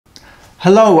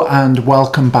Hello and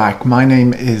welcome back. My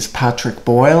name is Patrick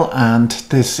Boyle and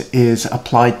this is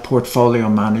Applied Portfolio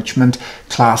Management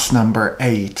class number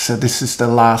 8. So this is the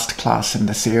last class in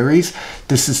the series.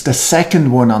 This is the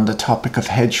second one on the topic of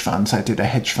hedge funds. I did a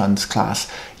hedge funds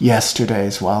class yesterday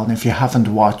as well, and if you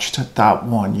haven't watched that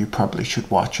one, you probably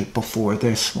should watch it before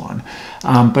this one.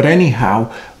 But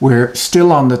anyhow, we're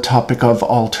still on the topic of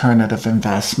alternative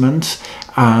investments,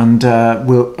 and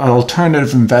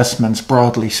alternative investments,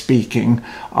 broadly speaking,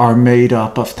 are made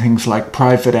up of things like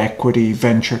private equity,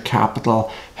 venture capital,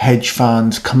 hedge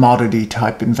funds, commodity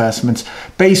type investments,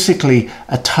 basically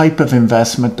a type of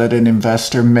investment that an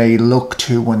investor may look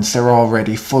to once they're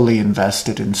already fully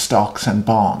invested in stocks and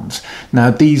bonds.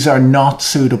 Now, these are not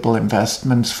suitable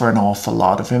investments for an awful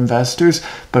lot of investors,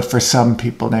 but for some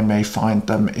people they may find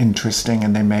them interesting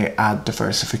and they may add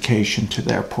diversification to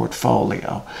their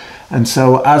portfolio. And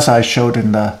so, as I showed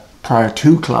in the prior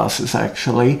two classes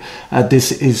actually,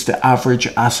 this is the average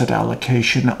asset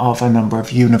allocation of a number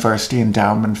of university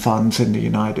endowment funds in the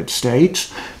United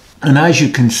States. And as you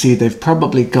can see, they've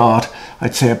probably got,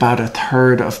 I'd say, about a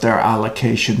third of their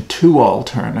allocation to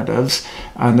alternatives,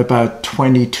 and about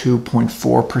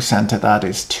 22.4% of that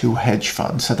is to hedge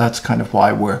funds. So that's kind of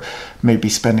why we're maybe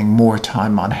spending more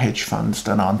time on hedge funds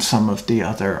than on some of the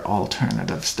other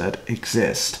alternatives that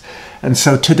exist. And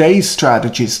so today's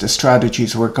strategies, the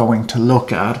strategies we're going to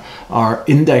look at, are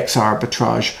index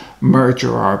arbitrage, merger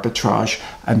arbitrage,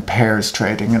 and pairs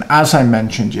trading. And as I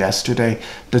mentioned yesterday,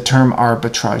 the term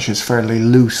arbitrage is fairly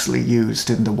loosely used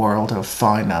in the world of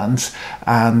finance.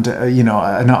 And,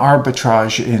 an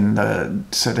arbitrage in the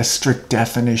sort of strict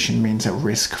definition means a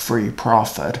risk-free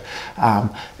profit.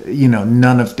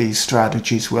 None of these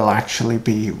strategies will actually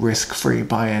be risk-free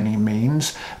by any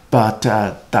means, but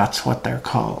that's what they're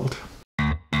called.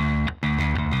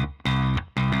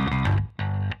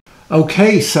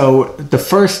 Okay, so the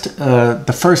first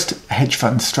hedge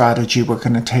fund strategy we're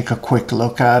going to take a quick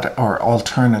look at, or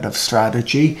alternative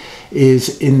strategy,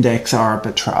 is index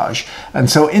arbitrage. And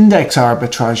so index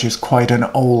arbitrage is quite an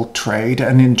old trade,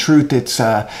 and in truth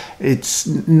it's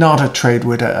not a trade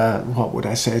with what would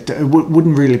I say, it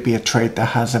wouldn't really be a trade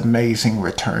that has amazing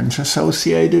returns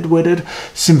associated with it,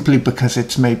 simply because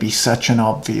it's maybe such an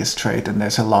obvious trade and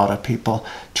there's a lot of people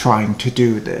trying to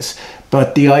do this.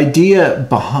 But the idea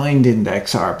behind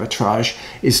index arbitrage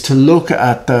is to look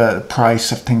at the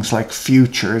price of things like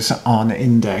futures on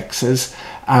indexes,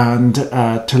 and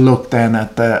to look then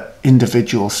at the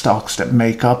individual stocks that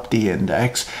make up the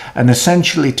index, and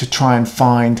essentially to try and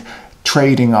find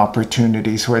trading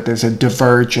opportunities where there's a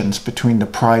divergence between the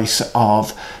price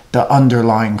of the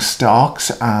underlying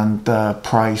stocks and the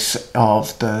price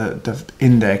of the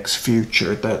index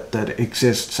future that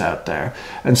exists out there.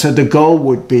 And so the goal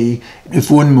would be,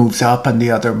 if one moves up and the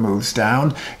other moves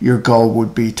down, your goal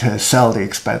would be to sell the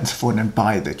expensive one and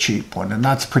buy the cheap one. And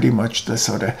that's pretty much the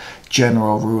sort of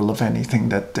general rule of anything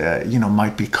that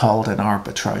might be called an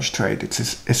arbitrage trade.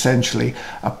 It's essentially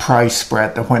a price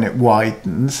spread that when it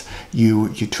widens, you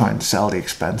try and sell the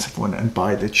expensive one and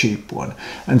buy the cheap one.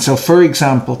 And so, for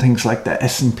example, things like the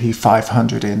S&P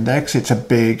 500 index, it's a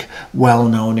big,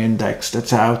 well-known index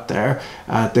that's out there.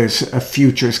 There's a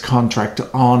futures contract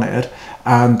on it,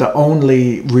 and the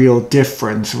only real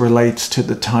difference relates to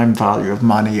the time value of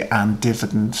money and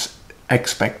dividends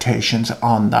expectations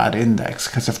on that index,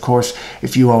 because of course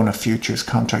if you own a futures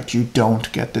contract you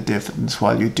don't get the dividends,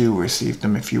 while you do receive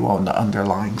them if you own the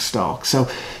underlying stock. So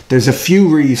there's a few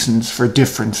reasons for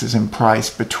differences in price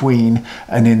between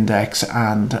an index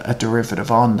and a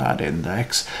derivative on that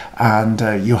index, and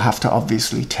you have to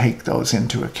obviously take those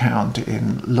into account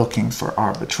in looking for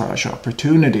arbitrage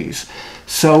opportunities.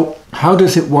 So how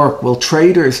does it work? Well,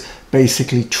 traders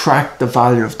basically track the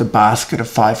value of the basket of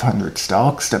 500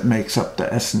 stocks that makes up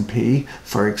the S&P,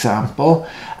 for example,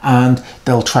 and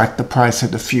they'll track the price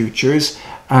of the futures.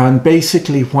 And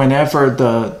basically whenever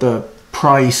the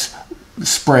price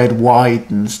spread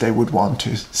widens, they would want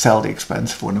to sell the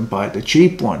expensive one and buy the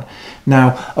cheap one.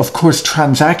 Now, of course,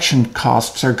 transaction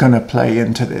costs are going to play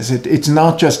into this. It's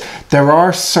not just, there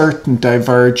are certain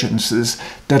divergences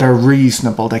that are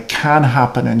reasonable, that can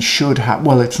happen and should happen.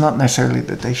 Well, it's not necessarily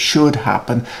that they should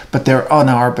happen, but they're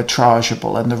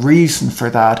unarbitrageable. And the reason for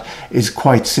that is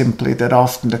quite simply that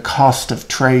often the cost of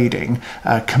trading,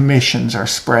 commissions or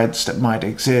spreads that might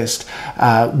exist,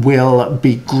 will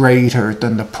be greater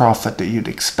than the profit that you'd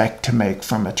expect to make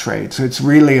from a trade. So it's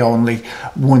really only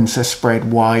once a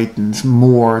spread widens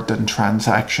more than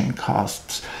transaction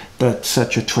costs that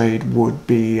such a trade would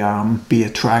be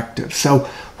attractive. So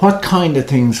what kind of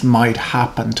things might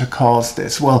happen to cause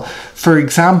this? Well, for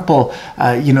example,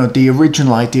 the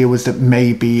original idea was that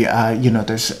maybe,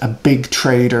 there's a big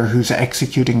trader who's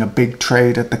executing a big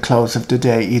trade at the close of the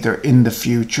day, either in the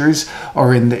futures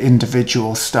or in the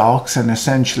individual stocks. And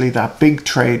essentially that big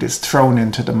trade is thrown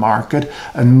into the market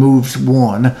and moves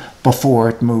one before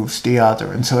it moves the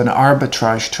other. And so an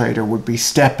arbitrage trader would be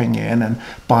stepping in and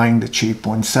buying the cheap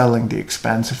one, selling the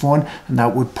expensive one, and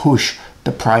that would push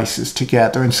the prices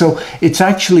together. And so it's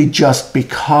actually just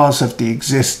because of the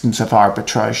existence of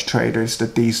arbitrage traders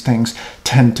that these things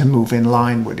tend to move in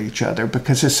line with each other,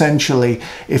 because essentially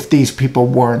if these people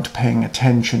weren't paying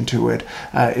attention to it,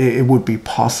 it would be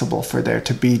possible for there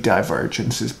to be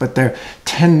divergences, but there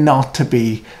tend not to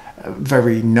be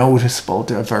very noticeable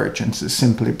divergences,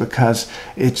 simply because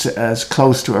it's as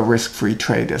close to a risk-free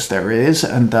trade as there is,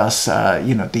 and thus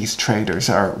these traders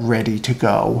are ready to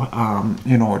go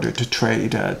in order to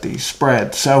trade these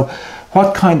spreads. So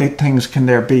what kind of things can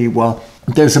there be? Well,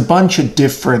 there's a bunch of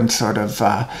different sort of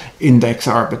index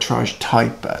arbitrage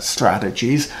type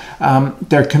strategies.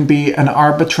 There can be an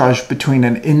arbitrage between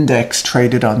an index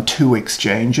traded on two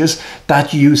exchanges.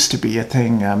 That used to be a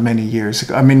thing many years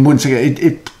ago. I mean, once again,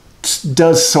 it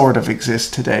does sort of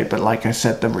exist today, but like I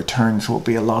said, the returns will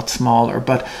be a lot smaller.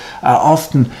 But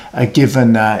often a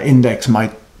given index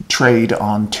might trade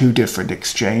on two different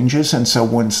exchanges, and so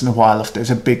once in a while, if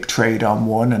there's a big trade on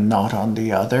one and not on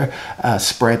the other, a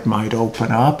spread might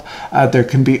open up. There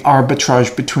can be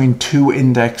arbitrage between two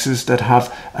indexes that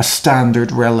have a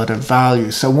standard relative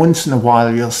value. So once in a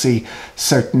while you'll see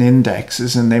certain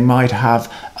indexes and they might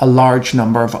have a large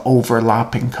number of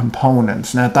overlapping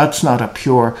components. Now that's not a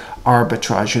pure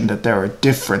arbitrage in that there are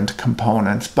different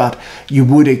components, but you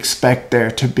would expect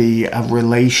there to be a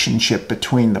relationship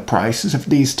between the prices of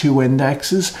these two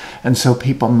indexes, and so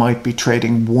people might be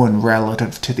trading one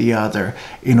relative to the other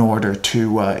in order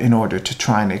to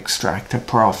try and extract a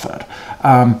profit.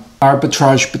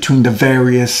 Arbitrage between the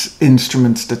various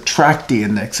instruments that track the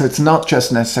index. So it's not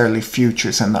just necessarily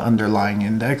futures and the underlying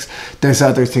index. There's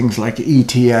other things like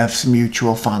ETFs,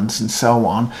 mutual funds, and so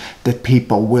on that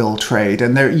people will trade.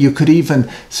 And there you could even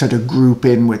sort of group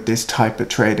in with this type of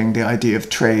trading the idea of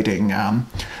trading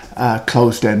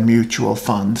closed-end mutual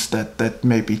funds that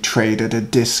maybe trade at a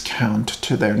discount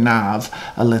to their NAV,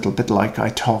 a little bit like I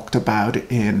talked about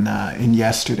in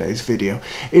yesterday's video.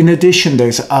 In addition,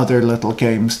 there's other little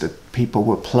games that people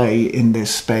will play in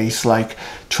this space, like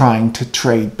trying to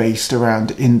trade based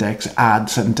around index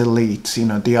adds and deletes. You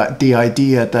know, the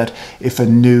idea that if a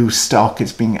new stock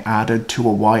is being added to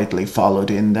a widely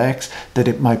followed index, that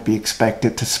it might be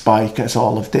expected to spike as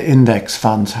all of the index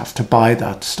funds have to buy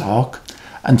that stock.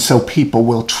 And so people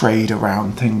will trade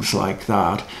around things like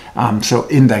that. So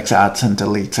index adds and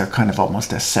deletes are kind of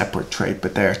almost a separate trade,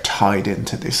 but they're tied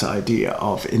into this idea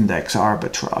of index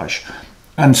arbitrage.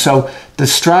 And so the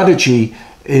strategy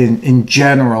in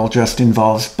general just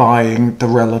involves buying the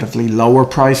relatively lower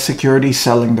price security,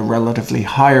 selling the relatively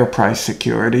higher price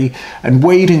security, and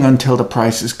waiting until the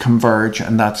prices converge,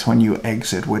 and that's when you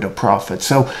exit with a profit.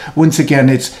 So once again,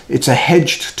 it's a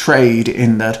hedged trade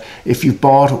in that if you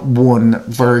bought one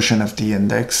version of the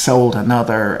index, sold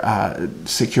another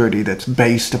security that's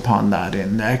based upon that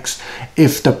index,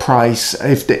 if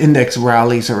the index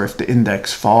rallies or if the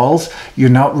index falls, you're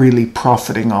not really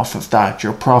profiting off of that.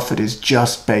 Your profit is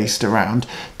just based around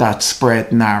that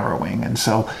spread narrowing. And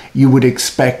so you would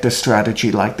expect a strategy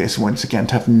like this, once again,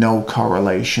 to have no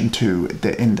correlation to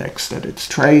the index that it's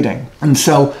trading. And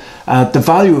so the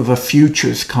value of a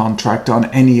futures contract on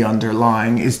any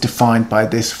underlying is defined by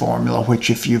this formula, which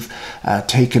if you've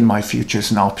taken my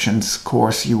futures and options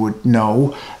course, you would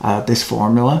know this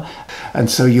formula.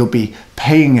 And so you'll be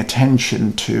paying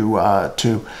attention to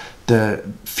the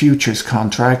futures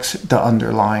contracts, the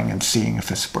underlying, and seeing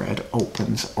if a spread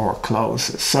opens or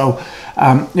closes. So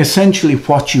essentially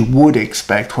what you would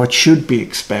expect, what should be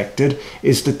expected,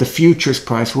 is that the futures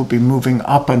price will be moving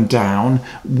up and down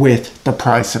with the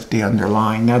price of the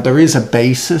underlying. Now there is a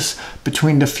basis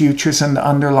between the futures and the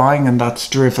underlying, and that's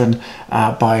driven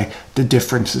by the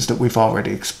differences that we've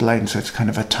already explained. So it's kind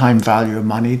of a time value of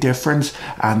money difference,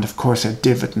 and of course a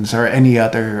dividends or any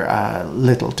other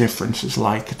little differences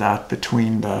like that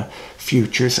between the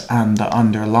futures and the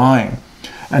underlying.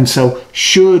 And so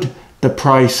should the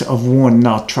price of one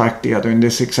not track the other. In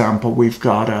this example, we've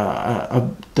got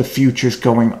the futures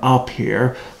going up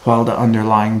here while the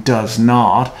underlying does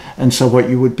not. And so what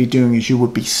you would be doing is you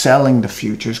would be selling the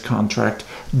futures contract,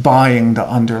 buying the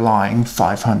underlying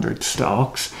 500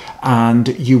 stocks, and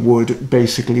you would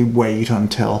basically wait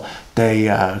until they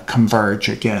converge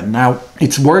again. Now,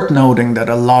 it's worth noting that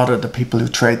a lot of the people who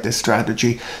trade this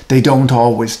strategy, they don't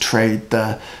always trade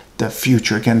the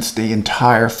future against the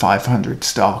entire 500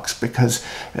 stocks, because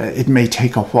it may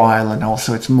take a while, and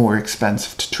also it's more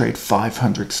expensive to trade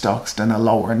 500 stocks than a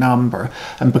lower number.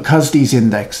 And because these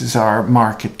indexes are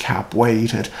market cap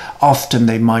weighted, often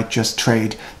they might just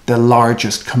trade the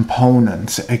largest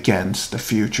components against the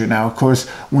future. Now, of course,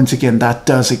 once again, that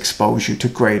does expose you to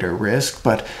greater risk,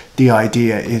 but the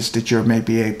idea is that you're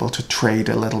maybe able to trade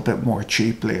a little bit more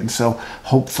cheaply. And so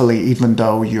hopefully, even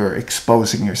though you're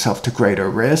exposing yourself to greater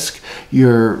risk,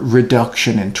 your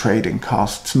reduction in trading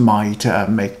costs might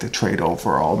make the trade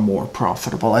overall more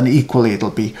profitable. And equally, it'll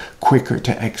be quicker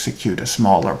to execute a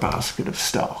smaller basket of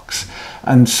stocks.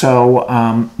 And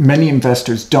so many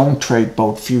investors don't trade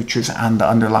both futures and the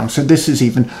underlying. So this is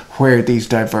even where these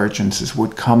divergences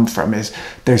would come from, is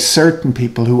there's certain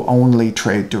people who only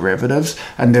trade derivatives,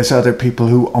 and there's other people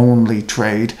who only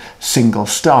trade single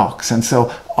stocks. And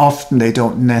so often they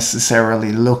don't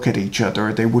necessarily look at each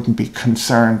other. They wouldn't be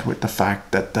concerned with the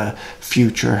fact that the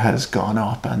future has gone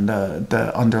up and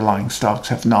the underlying stocks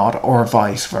have not, or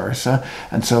vice versa.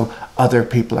 And so other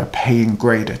people are paying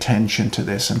great attention to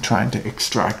this and trying to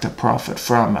extract a profit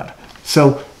from it.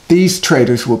 So these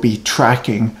traders will be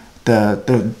tracking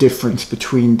the difference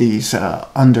between these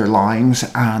underlyings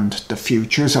and the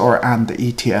futures, and the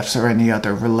ETFs or any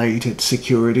other related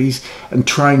securities, and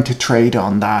trying to trade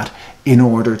on that in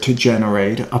order to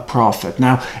generate a profit.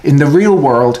 Now, in the real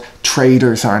world,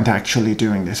 traders aren't actually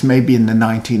doing this. Maybe in the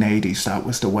 1980s that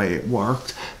was the way it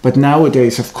worked, but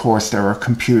nowadays, of course, there are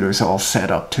computers all set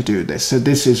up to do this. So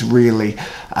this is really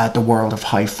the world of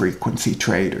high frequency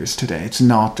traders today. It's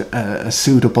not a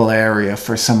suitable area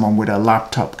for someone with a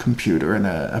laptop computer and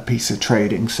a piece of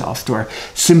trading software,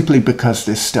 simply because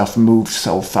this stuff moves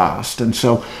so fast. And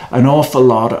so an awful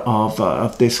lot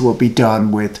of this will be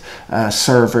done with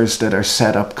servers that are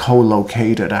set up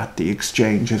co-located at the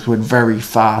exchanges, with very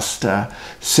fast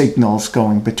signals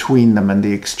going between them and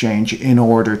the exchange, in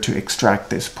order to extract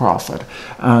this profit.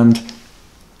 And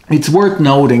it's worth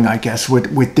noting, I guess,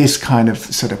 with this kind of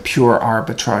sort of pure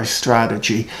arbitrage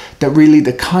strategy, that really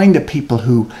the kind of people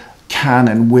who can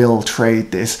and will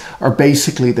trade this are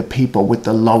basically the people with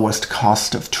the lowest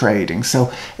cost of trading.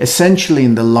 So essentially,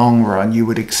 in the long run, you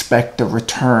would expect the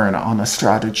return on a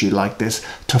strategy like this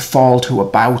to fall to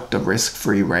about the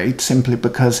risk-free rate, simply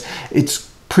because it's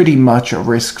pretty much a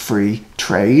risk-free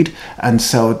trade, and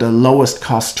so the lowest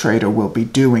cost trader will be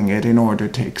doing it in order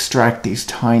to extract these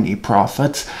tiny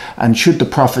profits. And should the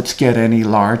profits get any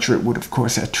larger, it would of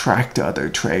course attract other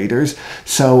traders.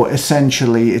 So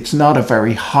essentially, it's not a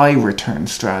very high return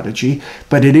strategy,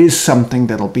 but it is something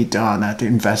that'll be done at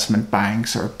investment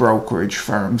banks or brokerage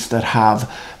firms that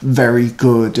have very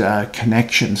good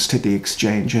connections to the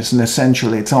exchanges. And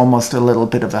essentially, it's almost a little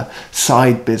bit of a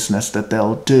side business that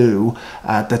they'll do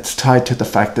that's tied to the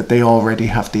fact that they already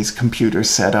have these computers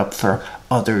set up for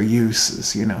other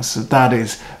uses, you know. So that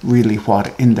is really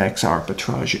what index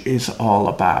arbitrage is all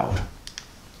about.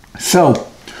 So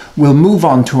we'll move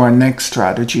on to our next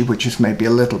strategy, which is maybe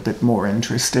a little bit more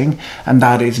interesting, and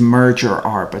that is merger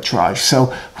arbitrage. So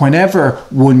whenever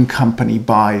one company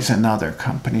buys another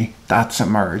company, that's a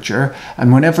merger.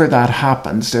 And whenever that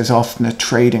happens, there's often a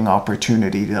trading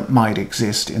opportunity that might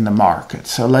exist in the market.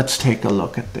 So let's take a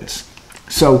look at this.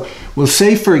 So we'll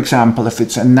say, for example, if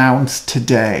it's announced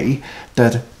today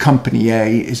that Company A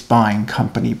is buying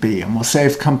Company B, and we'll say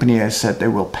if Company A said they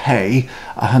will pay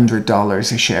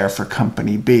 $100 a share for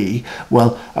Company B,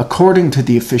 well, according to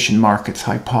the efficient markets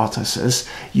hypothesis,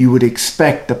 you would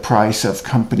expect the price of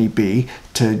Company B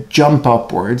to jump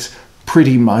upwards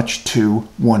pretty much to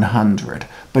 100,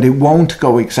 but it won't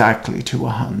go exactly to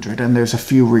 100, and there's a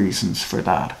few reasons for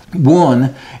that.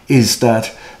 One is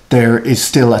that there is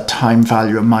still a time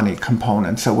value of money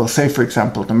component. So we'll say, for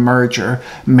example, the merger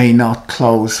may not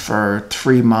close for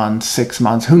 3 months, 6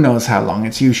 months, who knows how long.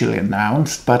 It's usually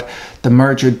announced, but the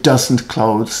merger doesn't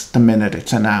close the minute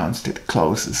it's announced. It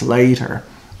closes later.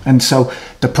 And so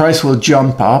the price will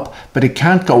jump up, but it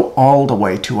can't go all the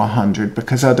way to 100,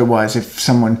 because otherwise, if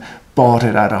someone bought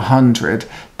it at 100,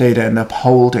 they'd end up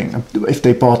holding, if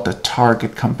they bought the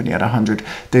target company at 100,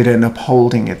 they'd end up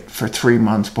holding it for 3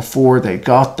 months before they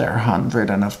got their 100.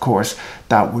 And of course,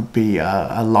 that would be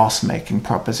a loss-making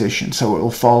proposition. So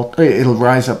it'll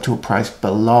rise up to a price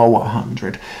below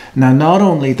 100. Now, not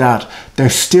only that, there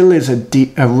still is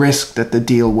a risk that the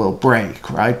deal will break,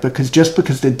 right? Because just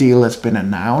because the deal has been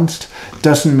announced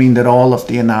doesn't mean that all of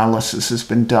the analysis has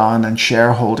been done and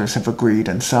shareholders have agreed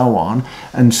and so on.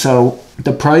 And so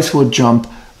the price will jump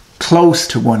close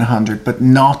to 100, but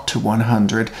not to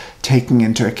 100, taking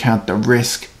into account the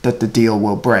risk that the deal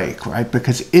will break, right?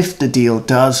 Because if the deal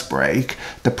does break,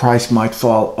 the price might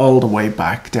fall all the way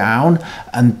back down,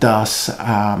 and thus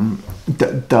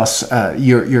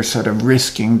you're sort of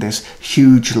risking this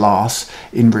huge loss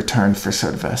in return for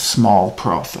sort of a small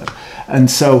profit. And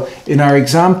so in our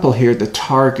example here, the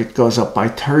target goes up by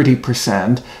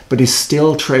 30%, but is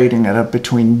still trading at a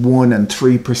between 1 and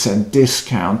 3%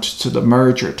 discount to the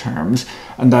merger terms,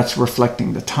 and that's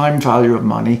reflecting the time value of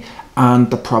money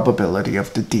and the probability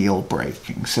of the deal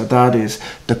breaking. So that is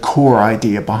the core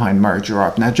idea behind merger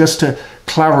arb. Now, just to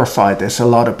clarify this, a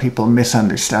lot of people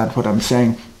misunderstand what I'm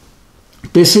saying.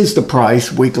 This is the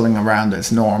price wiggling around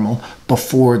as normal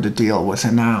before the deal was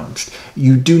announced.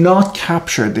 You do not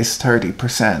capture this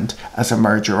 30% as a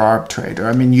merger arb trader.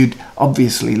 I mean, you'd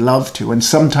obviously love to, and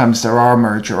sometimes there are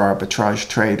merger arbitrage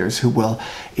traders who will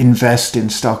invest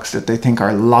in stocks that they think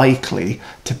are likely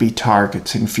to be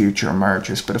targets in future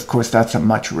mergers. But of course, that's a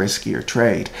much riskier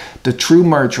trade. The true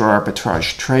merger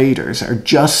arbitrage traders are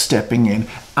just stepping in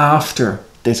after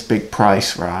this big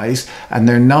price rise, and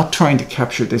they're not trying to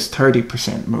capture this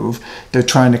 30% move. They're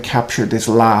trying to capture this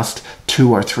last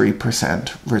 2 or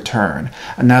 3% return.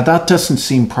 And now that doesn't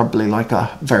seem probably like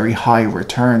a very high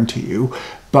return to you,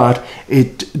 but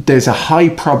there's a high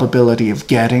probability of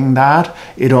getting that.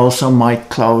 It also might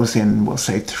close in, we'll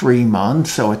say, 3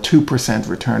 months. So a 2%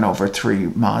 return over 3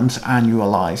 months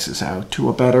annualizes out to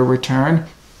a better return.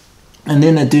 And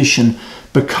in addition,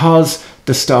 because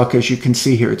the stock, as you can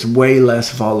see here, it's way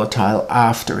less volatile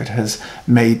after it has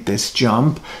made this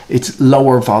jump. It's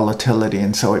lower volatility,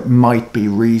 and so it might be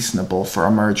reasonable for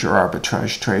a merger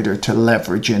arbitrage trader to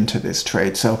leverage into this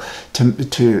trade. So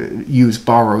to use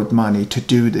borrowed money to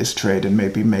do this trade and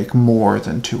maybe make more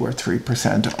than 2 or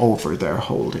 3% over their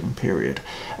holding period.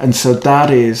 And so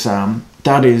that is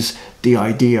the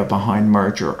idea behind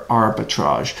merger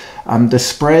arbitrage. The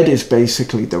spread is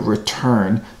basically the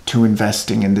return to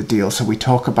investing in the deal. So we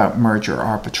talk about merger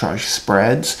arbitrage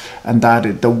spreads, and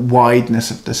that the wideness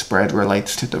of the spread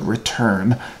relates to the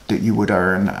return that you would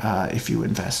earn if you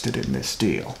invested in this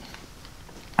deal.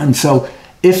 And so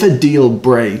if a deal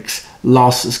breaks,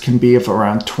 losses can be of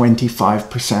around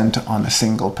 25% on a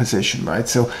single position, right?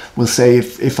 So we'll say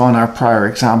if on our prior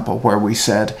example where we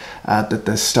said that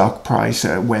the stock price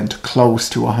went close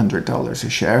to $100 a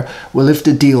share, well, if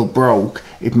the deal broke,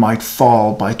 it might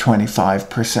fall by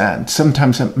 25%.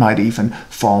 Sometimes it might even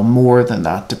fall more than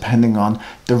that, depending on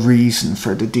the reason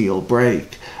for the deal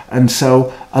break. And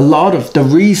so a lot of the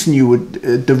reason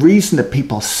that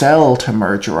people sell to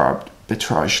merger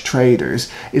arbitrage traders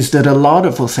is that a lot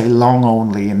of, we'll say,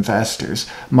 long-only investors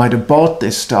might have bought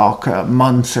this stock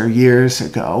months or years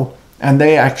ago, and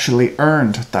they actually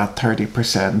earned that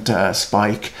 30%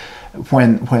 spike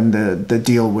when the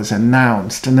deal was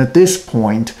announced. And at this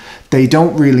point, they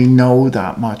don't really know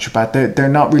that much about it. They're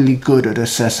not really good at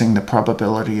assessing the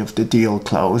probability of the deal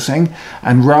closing.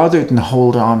 And rather than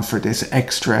hold on for this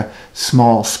extra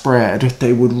small spread,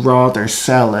 they would rather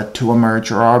sell it to a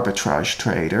merger arbitrage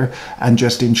trader and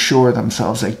just insure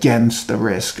themselves against the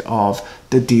risk of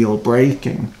the deal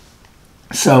breaking.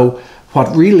 So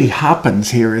what really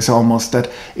happens here is almost that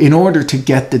in order to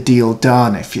get the deal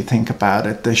done, if you think about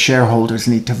it, the shareholders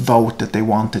need to vote that they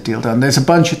want the deal done. There's a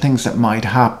bunch of things that might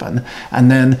happen, and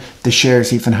then the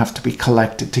shares even have to be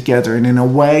collected together. And in a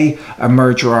way, a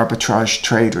merger arbitrage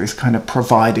trader is kind of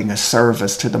providing a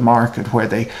service to the market where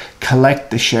they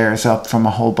collect the shares up from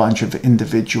a whole bunch of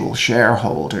individual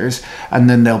shareholders, and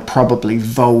then they'll probably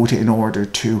vote in order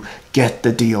to get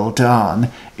the deal done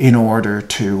in order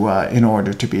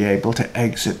to be able to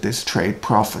exit this trade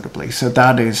profitably. So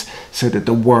that is sort of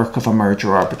the work of a merger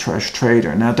arbitrage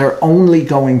trader. Now, they're only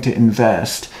going to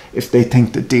invest if they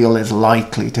think the deal is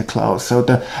likely to close. So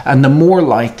the more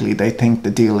likely they think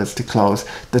the deal is to close,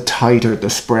 the tighter the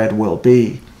spread will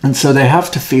be. And so they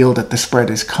have to feel that the spread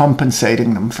is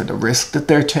compensating them for the risk that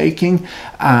they're taking,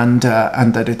 and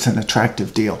that it's an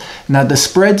attractive deal. Now, the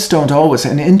spreads don't always.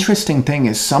 An interesting thing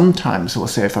is sometimes we'll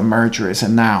say if a merger is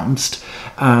announced,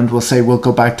 and we'll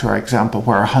go back to our example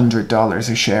where $100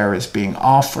 a share is being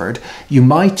offered, you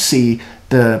might see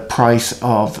the price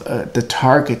of the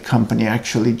target company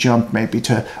actually jumped maybe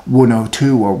to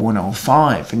 102 or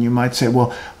 105. And you might say,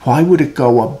 well, why would it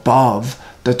go above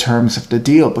the terms of the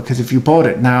deal? Because if you bought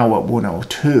it now at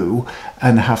 102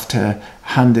 and have to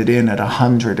hand it in at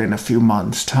 100 in a few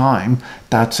months' time,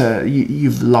 that's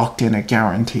you've locked in a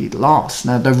guaranteed loss.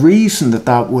 Now, the reason that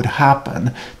that would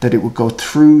happen, that it would go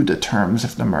through the terms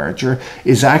of the merger,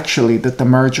 is actually that the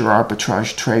merger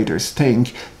arbitrage traders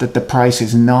think that the price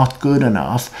is not good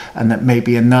enough and that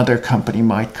maybe another company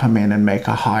might come in and make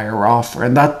a higher offer.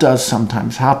 And that does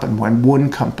sometimes happen when one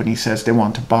company says they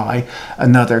want to buy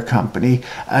another company.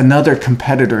 Another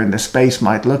competitor in the space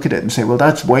might look at it and say, well,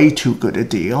 that's way too good a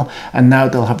deal, and now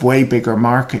they'll have way bigger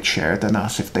market share than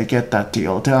us if they get that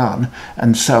deal done.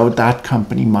 And so that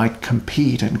company might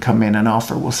compete and come in and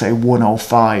offer, we'll say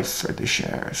 105 for the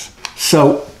shares.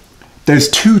 So there's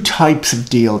two types of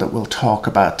deal that we'll talk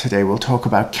about today. We'll talk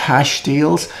about cash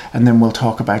deals, and then we'll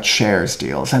talk about shares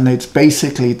deals. And it's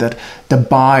basically that the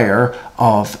buyer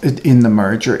in the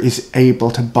merger is able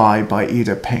to buy by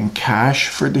either paying cash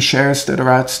for the shares that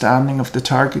are outstanding of the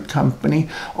target company,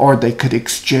 or they could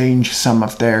exchange some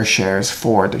of their shares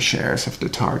for the shares of the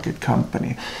target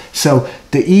company. So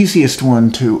the easiest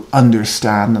one to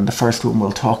understand, and the first one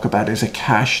we'll talk about, is a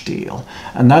cash deal.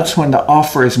 And that's when the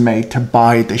offer is made to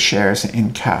buy the shares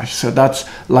in cash. So that's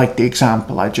like the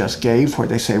example I just gave, where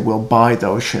they say we'll buy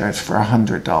those shares for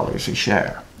 $100 a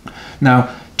share.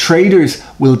 Now, traders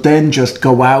will then just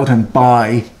go out and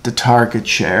buy the target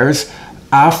shares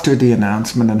after the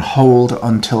announcement and hold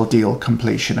until deal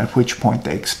completion, at which point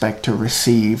they expect to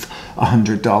receive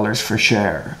 $100 per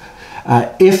share.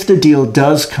 If the deal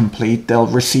does complete, they'll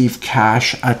receive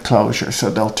cash at closure.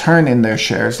 So they'll turn in their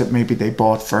shares that maybe they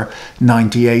bought for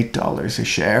 $98 a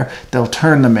share. They'll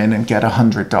turn them in and get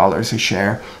 $100 a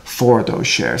share for those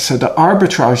shares. So the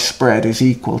arbitrage spread is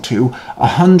equal to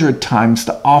 100 times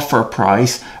the offer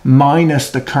price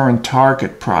minus the current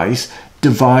target price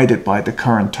divided by the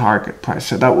current target price.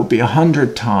 So that would be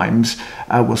 100 times,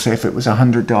 we'll say if it was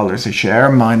 $100 a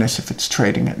share, minus if it's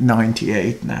trading at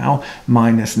 98 now,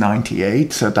 minus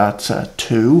 98, so that's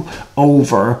 2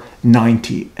 over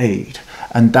 98.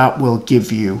 And that will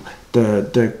give you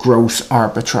the gross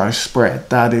arbitrage spread.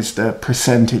 That is the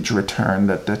percentage return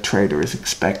that the trader is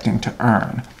expecting to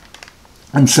earn.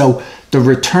 And so the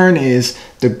return is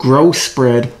the gross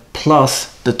spread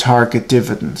plus the target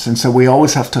dividends. And so we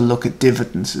always have to look at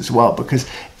dividends as well, because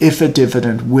if a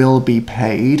dividend will be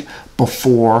paid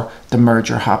before the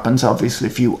merger happens, obviously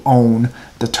if you own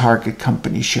the target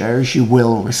company shares, you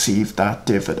will receive that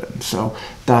dividend. So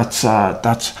that's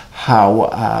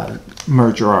how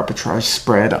merger arbitrage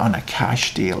spread on a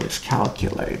cash deal is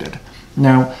calculated.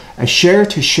 Now, a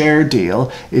share-to-share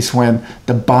deal is when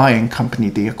the buying company,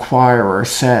 the acquirer,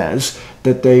 says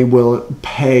that they will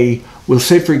pay. We'll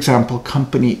say, for example,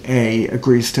 company A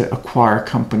agrees to acquire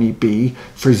company B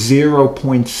for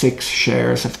 0.6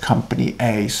 shares of company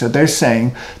A. So they're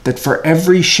saying that for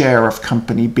every share of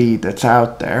company B that's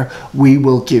out there, we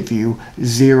will give you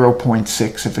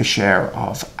 0.6 of a share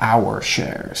of our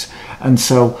shares. And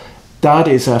so that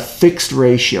is a fixed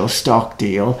ratio stock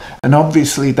deal. And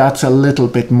obviously that's a little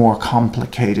bit more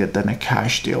complicated than a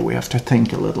cash deal. We have to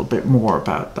think a little bit more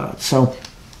about that. So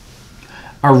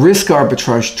our risk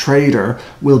arbitrage trader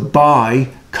will buy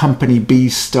company B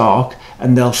stock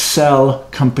and they'll sell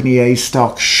company A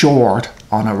stock short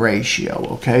on a ratio.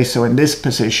 Okay, so in this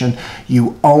position,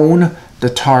 you own the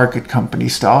target company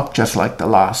stock just like the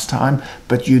last time,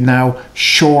 but you now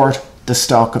short the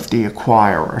stock of the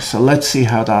acquirer. So let's see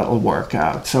how that'll work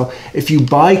out. So if you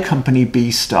buy company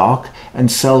B stock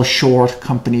and sell short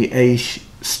company A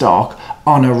stock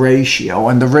on a ratio,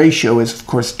 and the ratio is of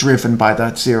course driven by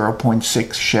that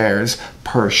 0.6 shares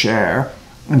per share,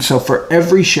 and so for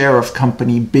every share of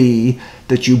company B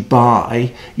that you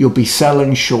buy, you'll be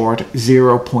selling short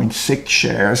 0.6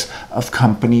 shares of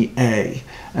company A.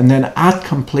 And then at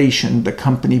completion, the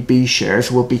company B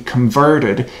shares will be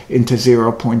converted into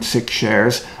 0.6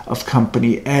 shares of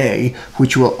company A,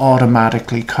 which will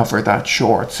automatically cover that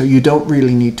short. So you don't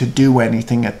really need to do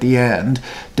anything at the end.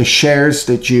 The shares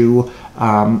that you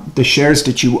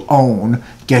own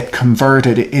get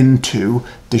converted into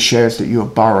the shares that you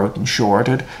have borrowed and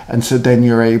shorted, and so then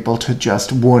you're able to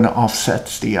just, one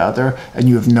offsets the other, and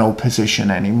you have no position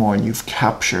anymore, and you've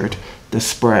captured the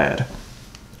spread.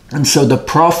 And so the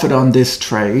profit on this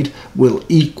trade will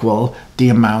equal the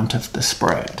amount of the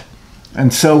spread.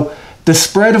 And so The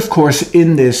spread, of course,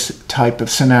 in this type of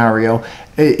scenario,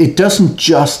 it doesn't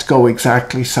just go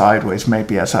exactly sideways,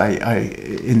 maybe as I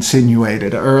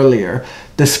insinuated earlier.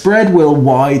 The spread will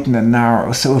widen and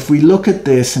narrow. So if we look at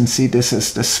this and see this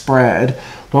as the spread,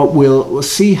 what we'll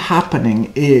see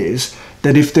happening is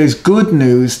that if there's good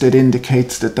news that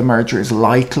indicates that the merger is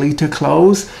likely to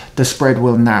close, the spread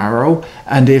will narrow.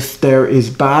 And if there is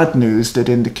bad news that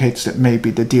indicates that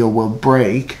maybe the deal will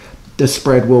break, the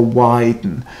spread will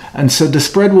widen. And so the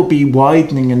spread will be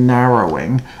widening and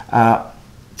narrowing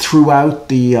throughout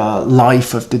the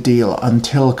life of the deal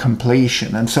until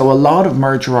completion. And so a lot of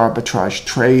merger arbitrage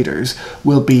traders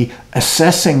will be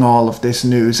assessing all of this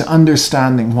news,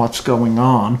 understanding what's going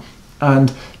on,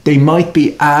 and they might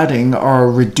be adding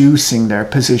or reducing their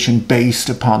position based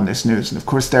upon this news. And of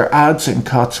course, their adds and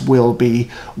cuts will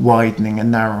be widening and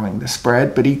narrowing the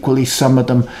spread, but equally some of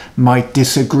them might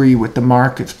disagree with the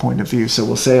market's point of view. So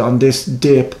we'll say on this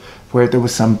dip, where there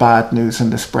was some bad news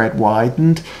and the spread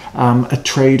widened, a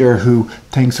trader who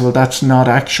thinks, well, that's not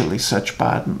actually such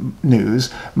bad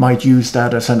news, might use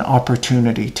that as an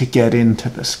opportunity to get into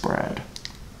the spread.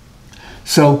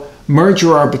 So merger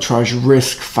arbitrage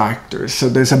risk factors. So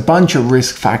there's a bunch of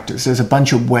risk factors. There's a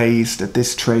bunch of ways that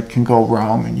this trade can go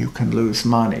wrong and you can lose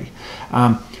money.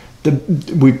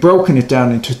 We've broken it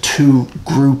down into two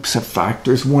groups of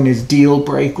factors. One is deal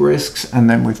break risks, and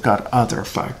then we've got other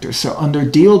factors. So under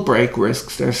deal break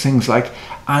risks, there's things like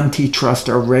antitrust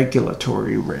or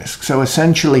regulatory risk. So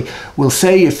essentially, we'll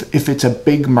say if it's a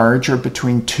big merger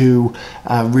between two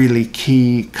really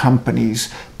key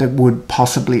companies that would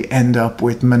possibly end up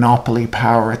with monopoly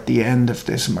power at the end of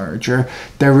this merger,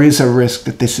 there is a risk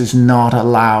that this is not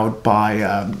allowed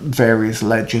by various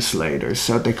legislators.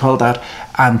 So they call that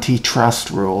antitrust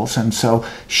rules. And so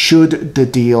should the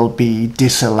deal be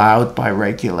disallowed by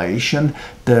regulation,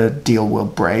 the deal will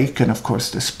break, and of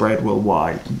course the spread will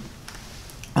widen.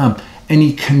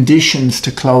 Any conditions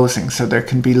to closing, so there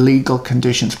can be legal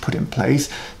conditions put in place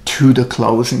to the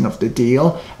closing of the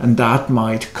deal, and that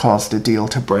might cause the deal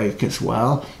to break as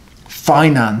well.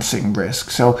 Financing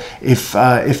risk, so if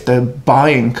the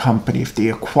buying company, if the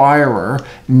acquirer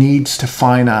needs to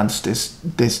finance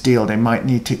this deal, they might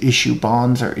need to issue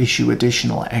bonds or issue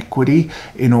additional equity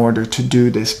in order to do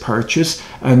this purchase,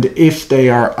 and if they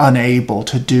are unable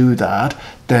to do that,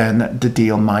 then the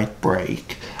deal might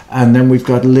break. And then we've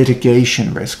got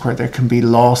litigation risk, where there can be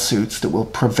lawsuits that will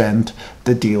prevent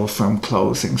the deal from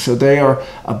closing. So they are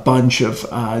a bunch of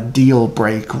deal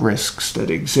break risks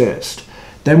that exist.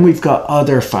 Then we've got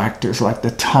other factors like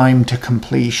the time to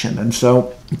completion. And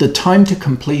so the time to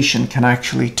completion can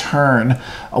actually turn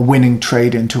a winning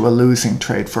trade into a losing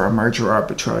trade for a merger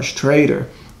arbitrage trader.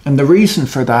 And the reason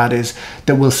for that is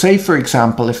that we'll say, for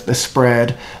example, if the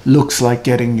spread looks like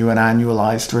getting you an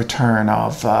annualized return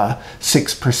of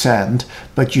 6%,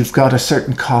 but you've got a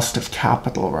certain cost of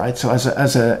capital, right? So as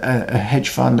a hedge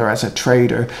fund or as a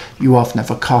trader, you often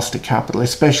have a cost of capital,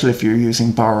 especially if you're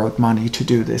using borrowed money to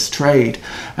do this trade.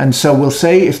 And so we'll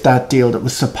say if that deal that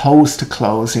was supposed to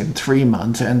close in 3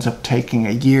 months ends up taking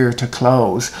a year to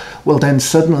close, well, then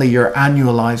suddenly your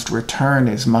annualized return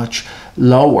is much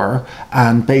lower,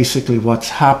 and basically what's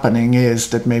happening is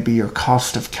that maybe your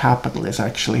cost of capital is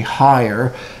actually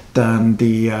higher than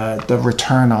the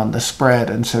return on the spread,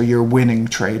 and so your winning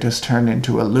trade has turned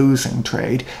into a losing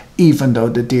trade, even though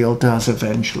the deal does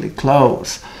eventually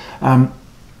close.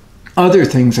 Other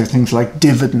things are things like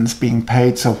dividends being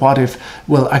paid. So what if,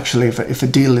 well, actually, if a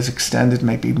deal is extended,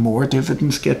 maybe more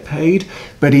dividends get paid,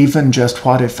 but even just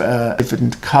what if a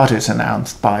dividend cut is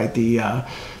announced by the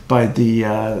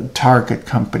target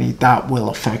company, that will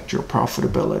affect your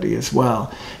profitability as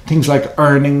well. Things like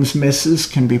earnings misses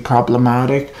can be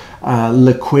problematic.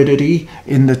 Liquidity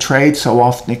in the trade, so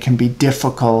often it can be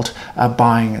difficult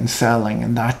buying and selling,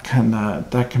 and that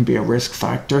can be a risk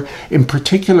factor. In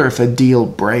particular, if a deal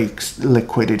breaks,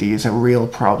 liquidity is a real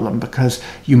problem, because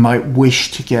you might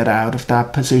wish to get out of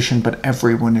that position, but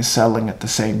everyone is selling at the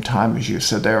same time as you,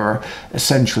 so there are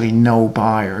essentially no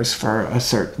buyers for a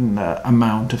certain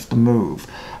amount of the move.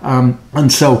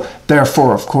 And so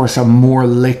therefore, of course, a more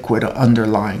liquid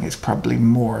underlying is probably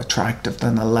more attractive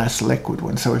than a less liquid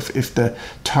one. So if the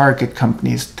target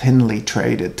company is thinly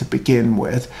traded to begin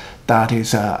with, that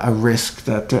is a risk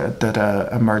that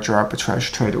a merger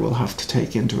arbitrage trader will have to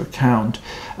take into account.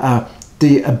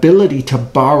 The ability to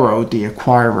borrow the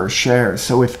acquirer shares.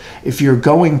 So if you're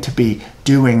going to be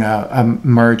doing a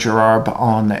merger arb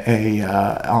on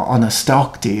a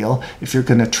stock deal, if you're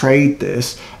going to trade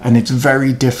this and it's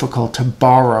very difficult to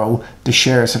borrow the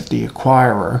shares of the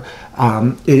acquirer,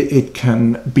 it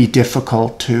can be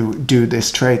difficult to do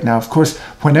this trade. Now, of course,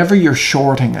 whenever you're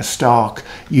shorting a stock,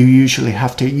 you usually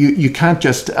have to, you can't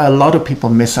just, a lot of people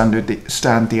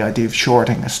misunderstand the idea of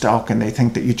shorting a stock, and they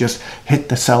think that you just hit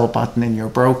the sell button in your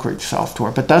brokerage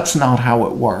software, but that's not how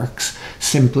it works,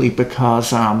 simply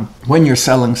because when you're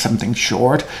selling something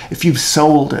short, if you've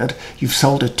sold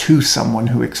it to someone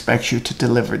who expects you to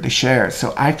deliver the shares.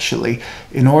 So actually,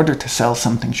 in order to sell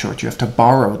something short, you have to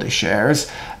borrow the shares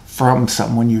from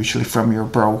someone, usually from your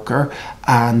broker,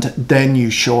 and then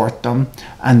you short them,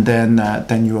 and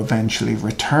then you eventually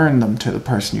return them to the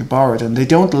person you borrowed. And they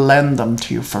don't lend them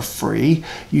to you for free.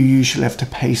 You usually have to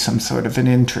pay some sort of an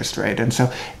interest rate. And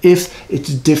so if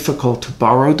it's difficult to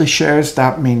borrow the shares,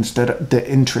 that means that the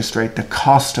interest rate, the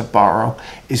cost of borrow,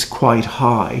 is quite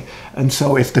high. And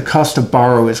so if the cost of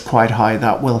borrow is quite high,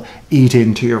 that will eat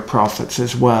into your profits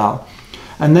as well.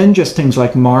 And then just things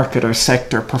like market or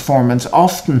sector performance.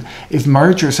 Often, if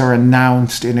mergers are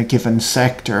announced in a given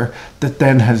sector that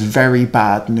then has very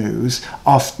bad news,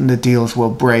 often the deals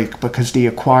will break because the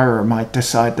acquirer might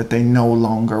decide that they no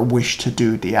longer wish to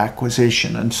do the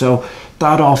acquisition. And so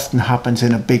that often happens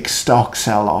in a big stock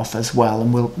sell-off as well.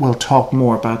 And we'll talk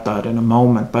more about that in a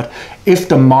moment. But if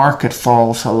the market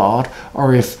falls a lot,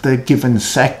 or if the given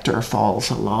sector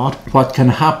falls a lot, what can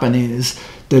happen is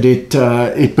that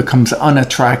it becomes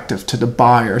unattractive to the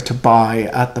buyer to buy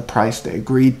at the price they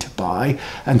agreed to buy,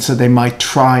 and so they might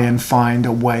try and find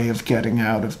a way of getting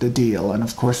out of the deal, and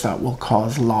of course that will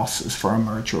cause losses for a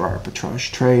merger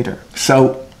arbitrage trader.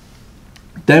 So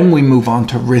then we move on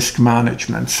to risk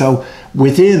management. So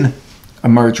within a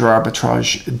merger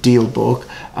arbitrage deal book,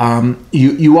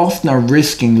 you often are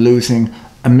risking losing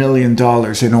 $1 million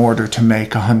in order to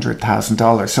make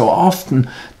 $100,000. So often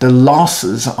the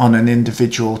losses on an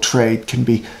individual trade can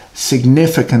be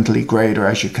significantly greater,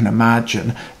 as you can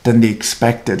imagine, than the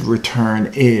expected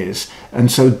return is.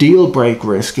 And so deal break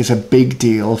risk is a big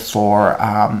deal for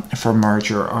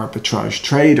merger arbitrage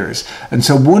traders. And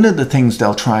so one of the things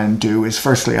they'll try and do is,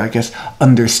 firstly, I guess,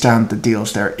 understand the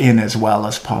deals they're in as well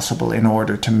as possible in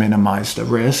order to minimize the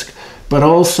risk. But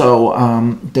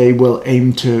also they will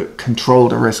aim to control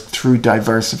the risk through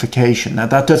diversification. Now,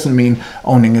 that doesn't mean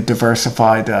owning a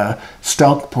diversified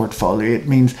stock portfolio. It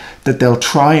means that they'll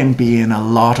try and be in a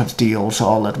lot of deals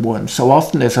all at once. So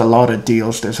often there's a lot of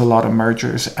deals, there's a lot of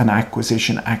mergers and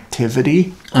acquisition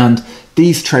activity. And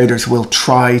these traders will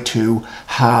try to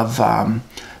have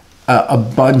a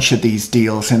bunch of these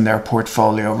deals in their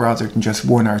portfolio rather than just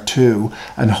one or two.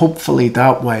 And hopefully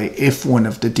that way, if one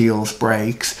of the deals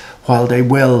breaks, while they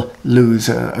will lose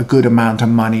a good amount of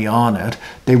money on it,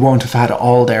 they won't have had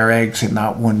all their eggs in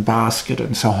that one basket.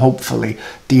 And so hopefully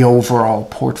the overall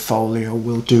portfolio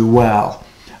will do well.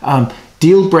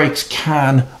 Deal breaks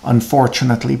can,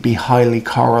 unfortunately, be highly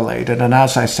correlated. And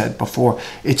as I said before,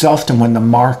 it's often when the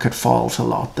market falls a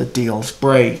lot that deals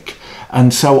break.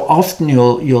 And so often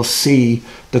you'll see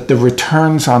that the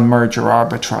returns on merger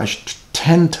arbitrage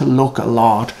tend to look a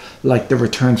lot like the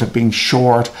returns of being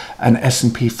short an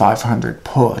S&P 500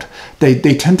 put.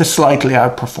 They tend to slightly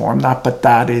outperform that, but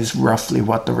that is roughly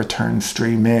what the return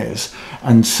stream is.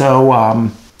 And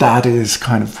so that is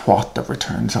kind of what the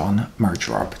returns on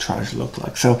merger arbitrage look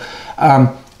like. So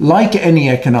like any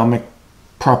economic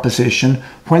proposition,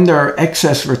 when there are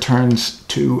excess returns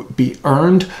to be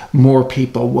earned, more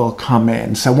people will come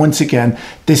in. So once again,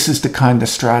 this is the kind of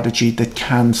strategy that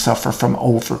can suffer from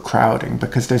overcrowding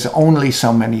because there's only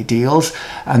so many deals,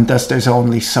 and thus there's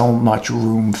only so much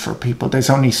room for people.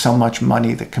 There's only so much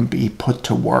money that can be put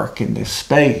to work in this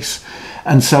space.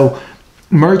 And so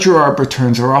merger arb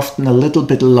returns are often a little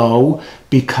bit low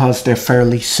because they're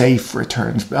fairly safe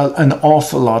returns. An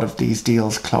awful lot of these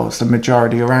deals close. The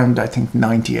majority, around I think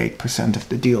 98% of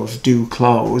the deals do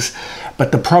close.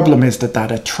 But the problem is that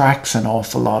that attracts an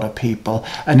awful lot of people.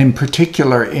 And in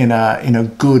particular, in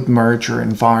a good merger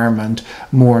environment,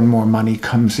 more and more money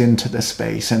comes into the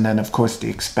space. And then, of course, the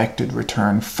expected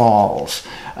return falls.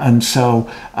 And so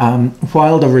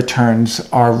while the returns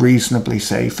are reasonably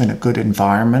safe in a good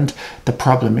environment, the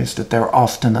problem is that they're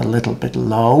often a little bit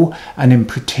low, and in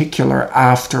particular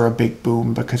after a big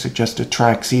boom, because it just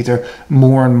attracts either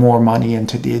more and more money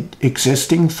into the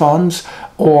existing funds,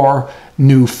 or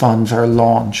new funds are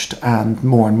launched and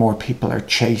more people are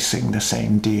chasing the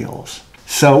same deals.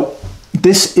 So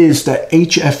this is the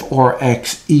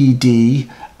HFRX ED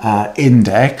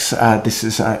index. This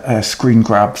is a screen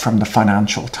grab from the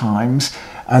Financial Times.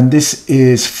 and this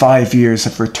is 5 years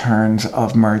of returns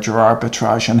of merger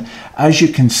arbitrage. And as you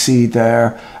can see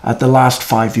there, the last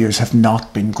 5 years have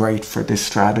not been great for this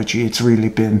strategy. It's really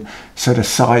been sort of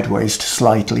sideways to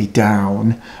slightly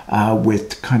down,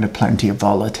 with kind of plenty of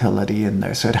volatility in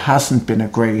there. So it hasn't been a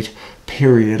great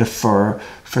period for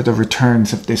the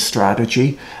returns of this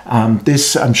strategy.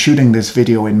 I'm shooting this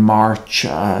video in March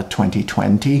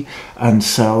 2020, and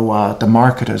so the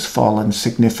market has fallen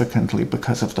significantly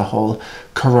because of the whole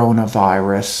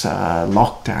coronavirus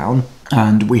lockdown,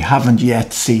 and we haven't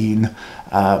yet seen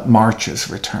March's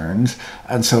returns,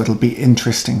 and so it'll be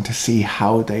interesting to see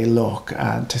how they look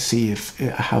and to see if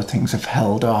how things have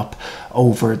held up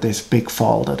over this big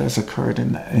fall that has occurred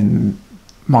in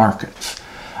markets.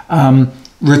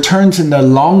 Returns in the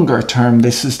longer term,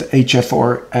 this is the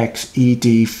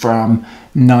HFRX-ED from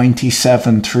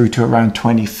 97 through to around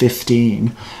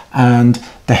 2015, and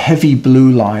the heavy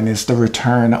blue line is the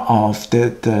return of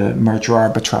the merger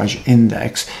arbitrage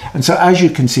index. And so as you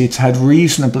can see, it's had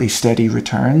reasonably steady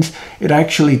returns. It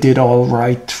actually did all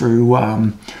right through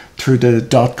the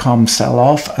dot-com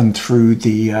sell-off and through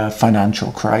the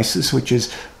financial crisis, which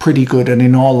is pretty good, and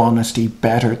in all honesty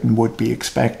better than would be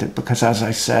expected, because as I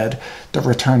said, the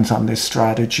returns on this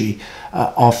strategy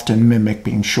often mimic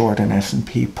being short an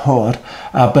S&P put.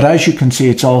 But as you can see,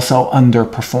 it's also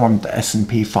underperformed the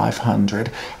S&P 500,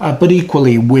 but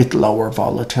equally with lower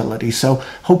volatility. So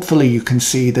hopefully you can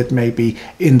see that maybe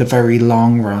in the very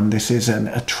long run, this is an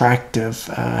attractive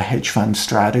hedge fund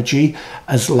strategy,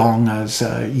 as long as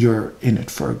you're in it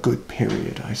for a good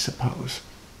period, I suppose.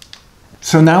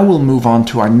 So now we'll move on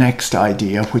to our next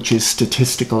idea, which is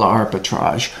statistical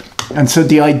arbitrage. And so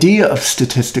the idea of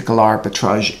statistical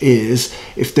arbitrage is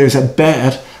if there's a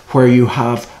bet where you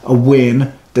have a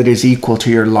win that is equal to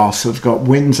your loss, so we've got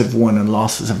wins of 1 and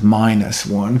losses of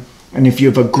 -1, and if you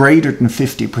have a greater than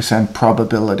 50%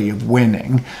 probability of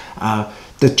winning,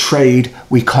 the trade,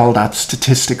 we call that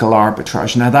statistical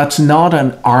arbitrage. Now, that's not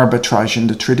an arbitrage in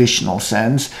the traditional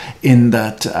sense, in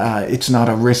that it's not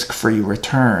a risk-free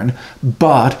return.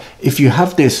 But if you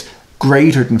have this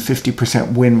greater than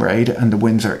 50% win rate and the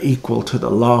wins are equal to the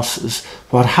losses,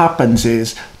 what happens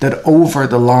is that over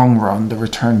the long run, the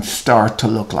returns start to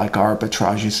look like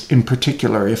arbitrages, in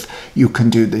particular if you can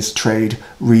do this trade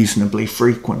reasonably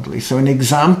frequently. So an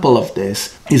example of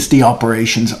this is the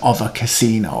operations of a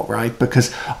casino, right?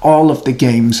 Because all of the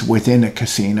games within a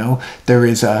casino, there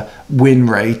is a win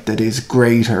rate that is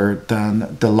greater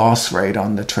than the loss rate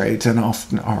on the trades, and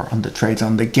often, or on the trades,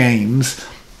 on the games.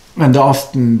 And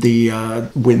often the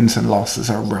wins and losses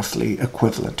are roughly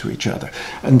equivalent to each other.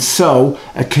 And so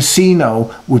a casino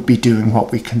would be doing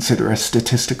what we consider a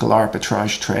statistical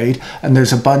arbitrage trade. And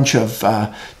there's a bunch of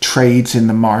trades in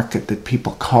the market that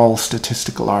people call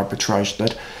statistical arbitrage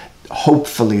that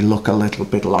hopefully look a little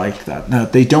bit like that. Now,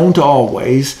 they don't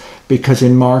always, because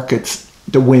in markets,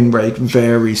 the win rate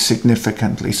varies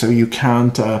significantly, so you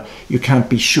can't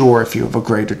be sure if you have a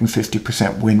greater than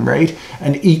 50% win rate,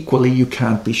 and equally you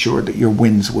can't be sure that your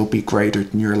wins will be greater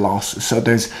than your losses. So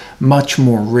there's much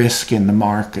more risk in the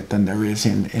market than there is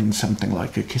in something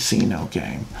like a casino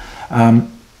game.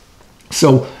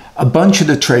 So a bunch of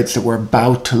the trades that we're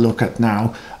about to look at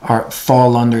now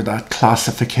fall under that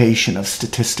classification of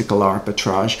statistical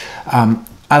arbitrage.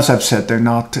 As I've said,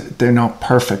 they're not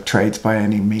perfect trades by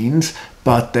any means,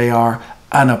 but they are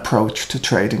an approach to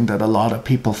trading that a lot of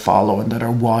people follow and that are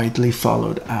widely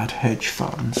followed at hedge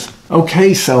funds.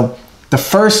 Okay, so the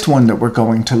first one that we're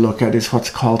going to look at is what's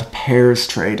called pairs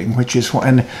trading, which is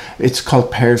when it's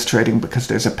called pairs trading because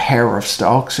there's a pair of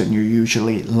stocks and you're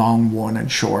usually long one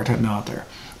and short another.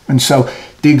 And so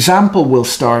the example we'll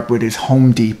start with is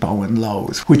Home Depot and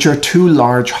Lowe's, which are two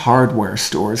large hardware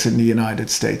stores in the United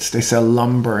States. They sell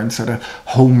lumber and sort of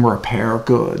home repair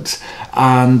goods.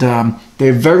 And they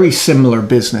have very similar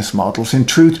business models. In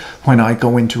truth, when I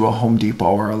go into a Home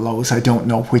Depot or a Lowe's, I don't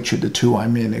know which of the two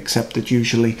I'm in, except that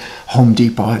usually Home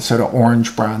Depot has sort of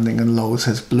orange branding and Lowe's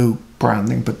has blue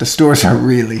branding, but the stores are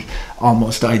really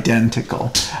almost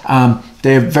identical.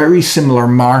 They have very similar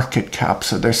market caps,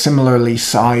 so they're similarly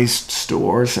sized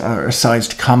stores or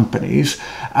sized companies,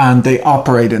 and they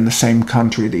operate in the same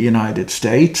country, the United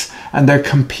States, and they're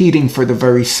competing for the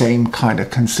very same kind of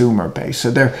consumer base.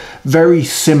 So they're very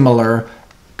similar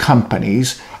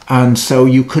companies, and so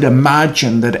you could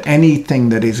imagine that anything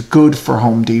that is good for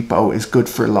Home Depot is good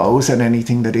for Lowe's, and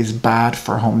anything that is bad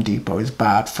for Home Depot is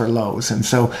bad for Lowe's. And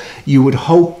so you would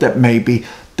hope that maybe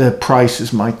the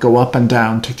prices might go up and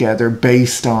down together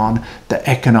based on the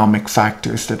economic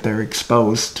factors that they're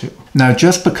exposed to. Now,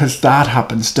 just because that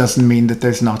happens doesn't mean that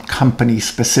there's not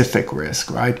company-specific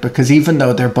risk, right? Because even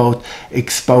though they're both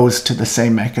exposed to the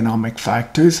same economic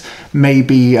factors,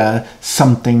 maybe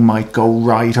something might go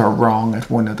right or wrong at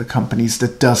one of the companies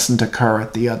that doesn't occur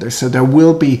at the other. So there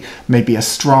will be maybe a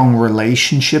strong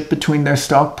relationship between their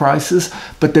stock prices,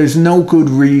 but there's no good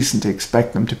reason to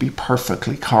expect them to be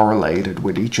perfectly correlated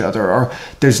with each other, or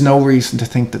there's no reason to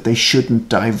think that they shouldn't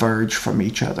diverge from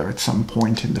each other at some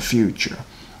point in the future.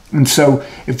 And so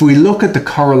if we look at the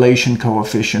correlation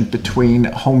coefficient between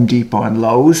Home Depot and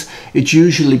Lowe's, it's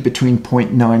usually between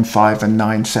 0.95 and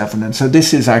 0.97. And so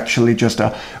this is actually just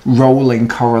a rolling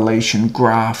correlation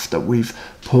graph that we've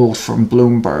pulled from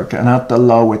Bloomberg. And at the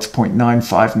low, it's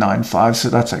 0.9595. So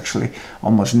that's actually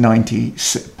almost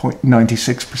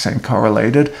 96%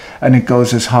 correlated. And it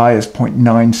goes as high as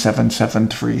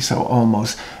 0.9773. So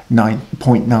almost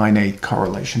 0.98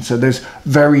 correlation. So there's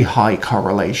very high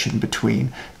correlation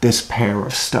between this pair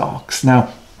of stocks.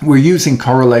 Now, we're using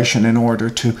correlation in order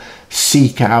to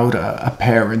seek out a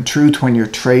pair. In truth, when you're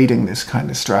trading this kind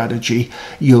of strategy,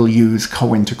 you'll use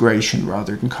co-integration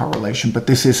rather than correlation. But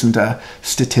this isn't a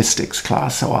statistics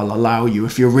class, so I'll allow you,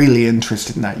 if you're really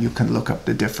interested in that, you can look up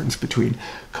the difference between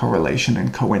correlation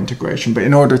and co-integration. But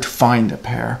in order to find a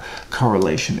pair,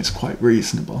 correlation is quite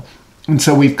reasonable. And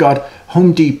so we've got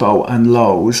Home Depot and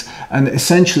Lowe's, and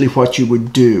essentially what you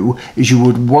would do is you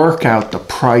would work out the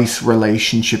price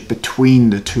relationship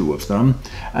between the two of them,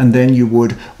 and then you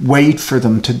would wait for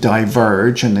them to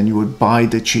diverge, and then you would buy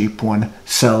the cheap one,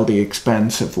 sell the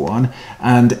expensive one,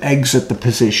 and exit the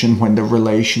position when the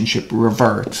relationship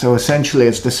reverts. So essentially,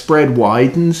 as the spread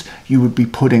widens, you would be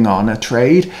putting on a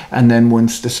trade, and then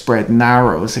once the spread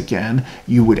narrows again,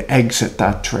 you would exit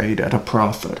that trade at a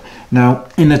profit. Now,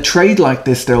 in a trade like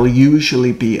this, there'll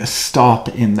usually be a stop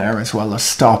in there as well as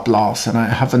stop loss. And I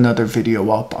have another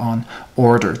video up on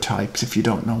order types if you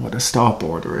don't know what a stop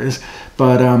order is.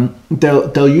 But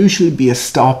there'll usually be a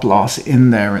stop loss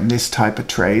in there in this type of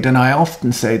trade. And I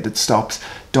often say that stops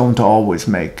don't always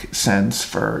make sense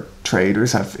for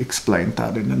traders. I've explained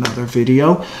that in another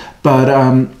video.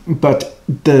 But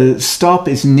the stop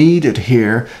is needed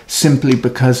here simply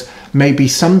because maybe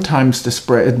sometimes the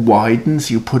spread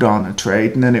widens, you put on a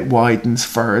trade, and then it widens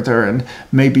further, and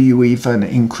maybe you even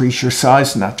increase your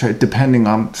size in that trade depending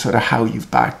on sort of how you've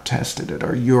back tested it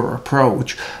or your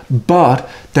approach. But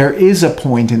there is a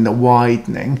point in the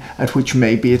widening at which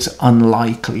maybe it's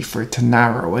unlikely for it to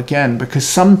narrow again, because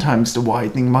sometimes the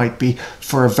widening might be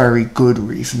for a very good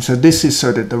reason. So this is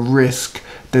sort of the risk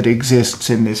that exists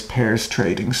in this pairs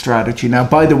trading strategy. Now,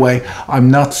 by the way, I'm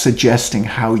not suggesting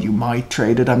how you might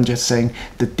trade it. I'm just saying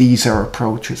that these are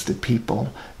approaches that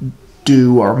people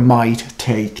do or might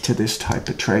take to this type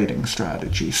of trading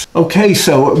strategies. Okay,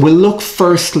 so we'll look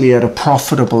firstly at a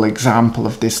profitable example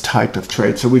of this type of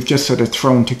trade. So we've just sort of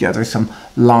thrown together some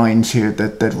lines here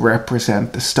that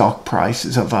represent the stock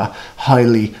prices of a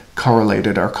highly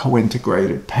correlated or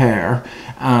co-integrated pair.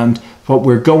 And what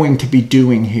we're going to be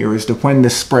doing here is that when the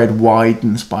spread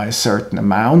widens by a certain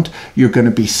amount, you're going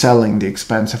to be selling the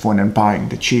expensive one and buying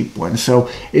the cheap one. So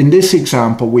in this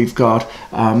example, we've got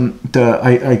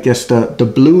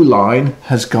the blue line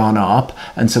has gone up,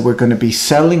 and so we're going to be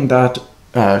selling that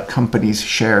company's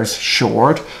shares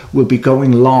short. We'll be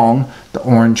going long the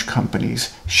orange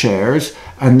company's shares,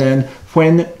 and then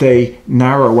when they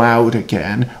narrow out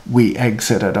again, we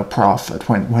exit at a profit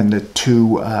when the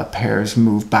two pairs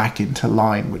move back into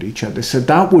line with each other. So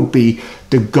that would be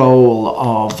the goal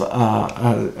of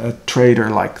a trader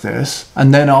like this.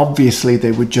 And then obviously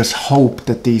they would just hope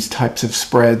that these types of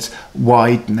spreads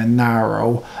widen and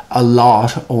narrow a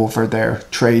lot over their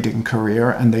trading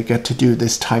career, and they get to do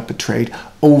this type of trade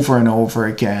over and over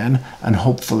again and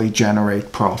hopefully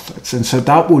generate profits. And so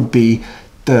that would be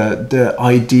the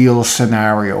ideal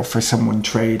scenario for someone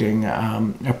trading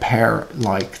a pair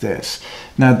like this.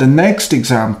 Now, the next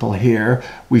example here,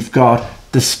 we've got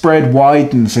the spread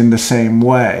widens in the same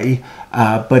way,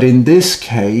 but in this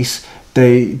case,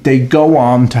 they go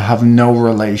on to have no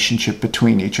relationship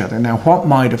between each other. Now, what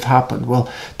might have happened?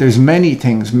 Well, there's many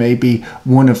things. Maybe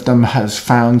one of them has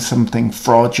found something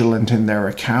fraudulent in their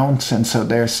accounts, and so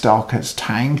their stock has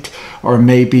tanked. Or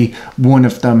maybe one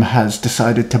of them has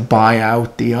decided to buy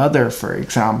out the other, for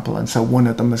example, and so one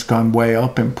of them has gone way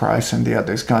up in price and the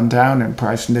other's gone down in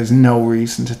price, and there's no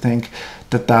reason to think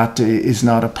that that is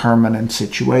not a permanent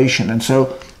situation. And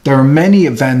so there are many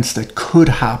events that could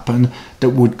happen that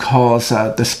would cause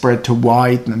the spread to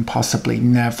widen and possibly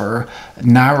never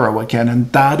narrow again.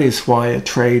 And that is why a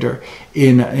trader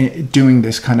in doing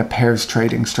this kind of pairs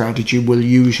trading strategy will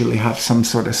usually have some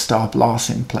sort of stop loss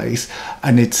in place.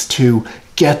 And it's to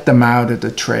get them out of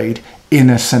the trade in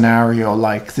a scenario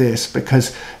like this,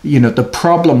 because the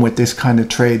problem with this kind of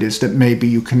trade is that maybe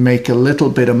you can make a little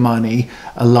bit of money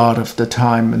a lot of the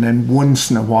time, and then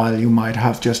once in a while you might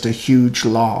have just a huge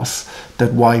loss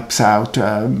that wipes out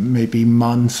maybe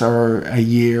months or a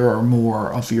year or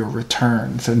more of your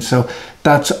returns. And so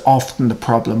that's often the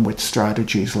problem with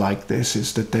strategies like this,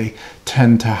 is that they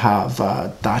tend to have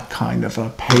that kind of a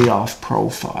payoff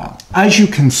profile. As you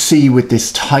can see with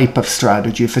this type of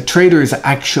strategy, if a trader is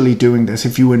actually doing this,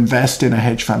 if you invest in a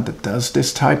hedge fund that does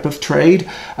this type of trade,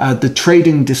 the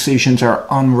trading decisions are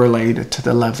unrelated to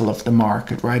the level of the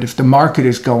market, right? If the market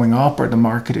is going up or the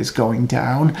market is going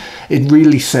down, it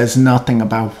really says nothing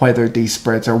about whether these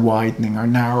spreads are widening or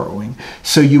narrowing.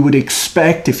 So you would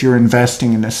expect, if you're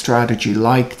investing in a strategy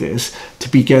like this, to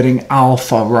be getting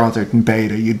alpha rather than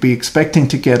beta. You'd be expecting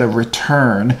to get a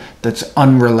return that's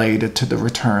unrelated to the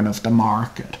return of the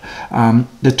market.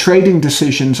 The trading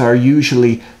decisions are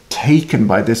usually taken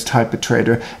by this type of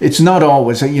trader. It's not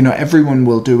always, everyone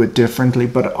will do it differently,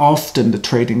 but often the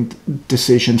trading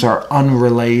decisions are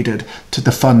unrelated to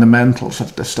the fundamentals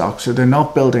of the stock. So they're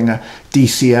not building a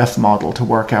DCF model to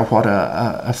work out what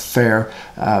a fair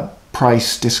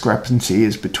price discrepancy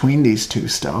is between these two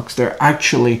stocks. They're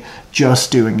actually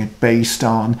just doing it based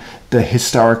on the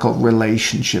historical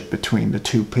relationship between the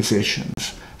two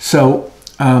positions. So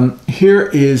here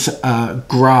is a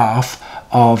graph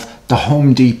of the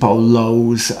Home Depot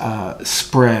Lowe's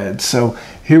spread. So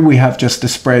here we have just the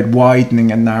spread widening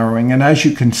and narrowing, and as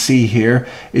you can see here,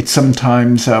 it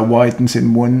sometimes widens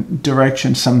in one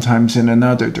direction, sometimes in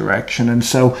another direction. And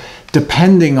so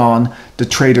depending on the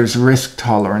trader's risk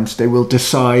tolerance, they will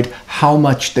decide how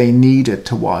much they need it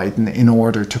to widen in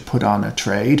order to put on a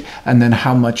trade, and then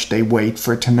how much they wait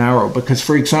for it to narrow. Because,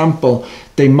 for example,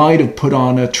 they might have put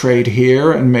on a trade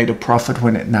here and made a profit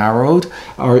when it narrowed,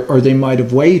 or they might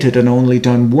have waited and only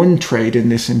done one trade in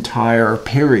this entire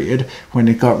period when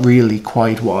it got really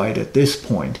quite wide at this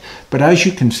point. But as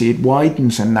you can see, it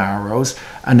widens and narrows,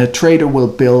 and a trader will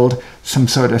build some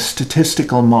sort of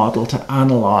statistical model to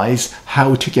analyze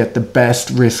how to get the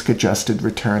best risk-adjusted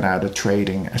return out of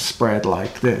trading a spread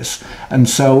like this. And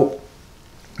so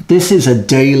this is a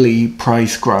daily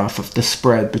price graph of the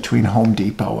spread between Home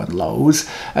Depot and Lowe's.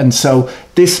 And so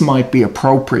this might be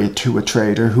appropriate to a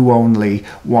trader who only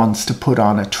wants to put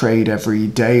on a trade every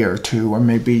day or two, or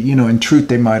maybe, in truth,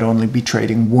 they might only be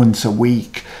trading once a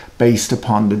week based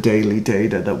upon the daily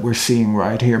data that we're seeing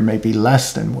right here, maybe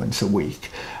less than once a week.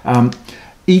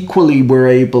 Equally, we're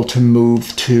able to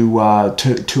move to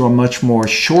a much more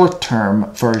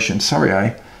short-term version. Sorry,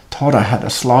 I thought I had a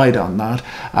slide on that.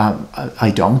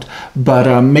 I don't,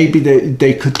 but maybe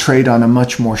they could trade on a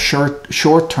much more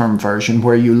short-term version,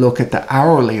 where you look at the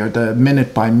hourly or the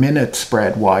minute-by-minute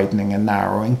spread widening and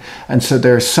narrowing. And so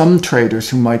there are some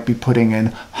traders who might be putting in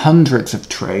hundreds of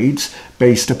trades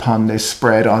based upon this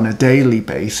spread on a daily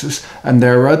basis, and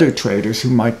there are other traders who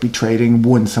might be trading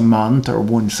once a month or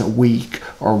once a week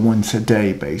or once a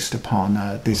day based upon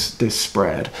this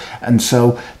spread. And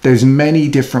so there's many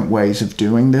different ways of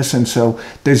doing this, and so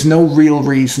there's no real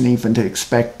reason even to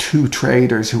expect two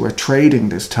traders who are trading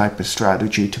this type of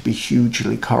strategy to be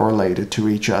hugely correlated to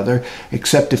each other,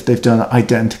 except if they've done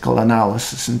identical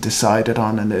analysis and decided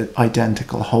on an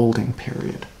identical holding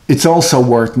period. It's also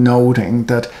worth noting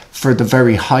that for the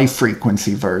very high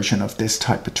frequency version of this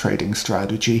type of trading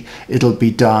strategy, it'll be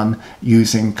done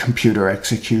using computer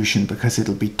execution, because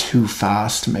it'll be too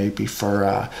fast maybe for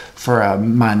a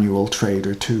manual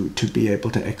trader to be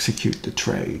able to execute the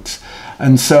trades.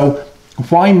 And so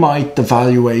why might the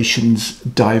valuations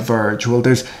diverge? Well,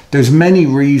 there's many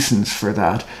reasons for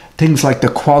that. Things like the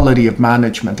quality of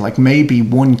management, like maybe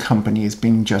one company is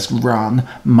being just run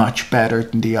much better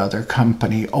than the other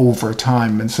company over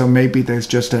time. And so maybe there's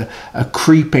just a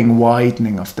creeping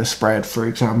widening of the spread, for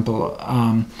example,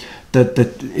 that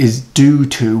is due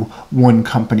to one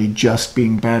company just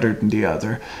being better than the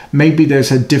other. Maybe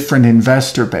there's a different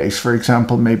investor base. For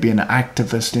example, maybe an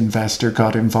activist investor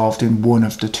got involved in one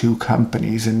of the two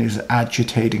companies and is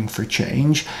agitating for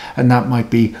change, and that might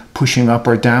be pushing up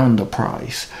or down the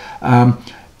price.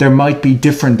 There might be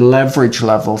different leverage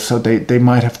levels, so they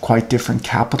might have quite different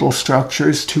capital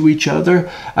structures to each other.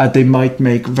 They might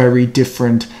make very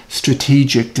different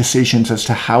strategic decisions as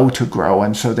to how to grow,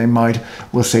 and so they might,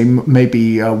 we'll say,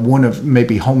 maybe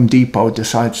Home Depot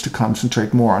decides to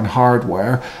concentrate more on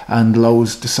hardware, and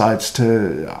Lowe's decides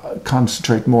to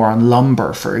concentrate more on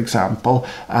lumber, for example,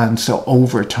 and so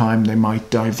over time they might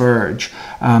diverge.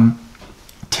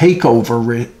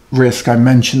 Takeover risk. I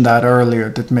mentioned that earlier,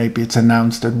 that maybe it's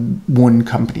announced that one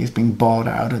company is being bought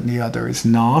out and the other is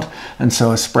not, and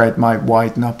so a spread might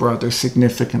widen up rather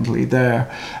significantly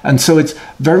there. And so it's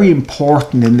very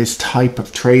important in this type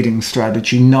of trading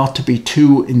strategy not to be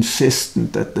too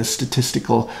insistent that the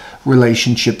statistical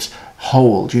relationships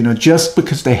hold. You know, just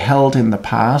because they held in the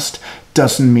past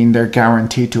doesn't mean they're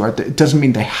guaranteed to, or it doesn't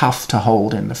mean they have to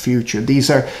hold in the future. These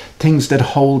are things that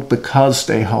hold because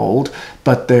they hold,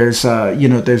 but there's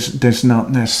there's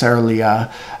not necessarily a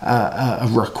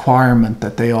requirement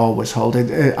that they always hold.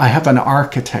 I have an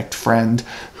architect friend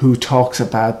who talks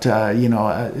about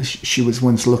she was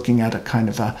once looking at a kind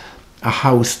of a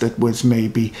house that was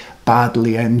maybe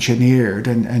badly engineered,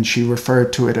 and she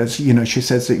referred to it as, she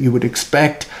says that you would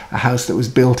expect a house that was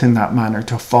built in that manner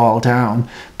to fall down,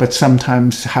 but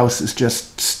sometimes houses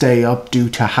just stay up due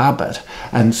to habit.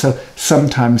 And so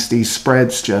sometimes these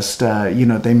spreads just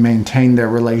they maintain their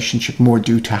relationship more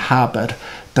due to habit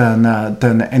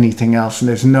than anything else, and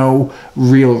there's no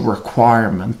real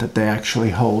requirement that they actually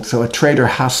hold. So a trader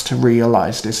has to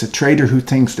realize this. A trader who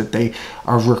thinks that they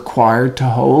are required to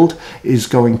hold is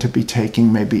going to be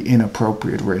taking maybe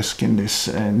inappropriate risk in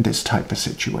this type of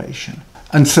situation.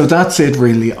 And so that's it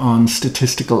really on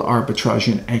statistical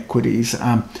arbitrage in equities.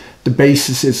 The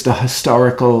basis is the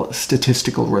historical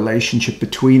statistical relationship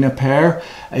between a pair.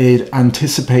 It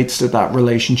anticipates that that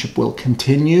relationship will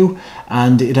continue,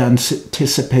 and it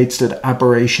anticipates that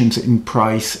aberrations in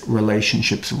price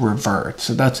relationships revert.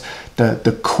 So that's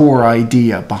the core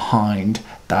idea behind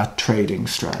that trading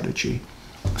strategy.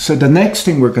 So the next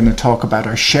thing we're going to talk about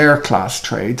are share class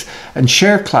trades, and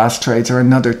share class trades are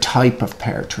another type of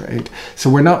pair trade. So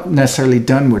we're not necessarily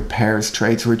done with pairs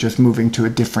trades, we're just moving to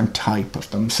a different type of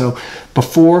them. So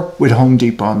before, with Home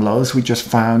Depot and Lowe's, we just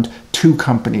found two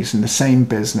companies in the same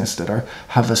business that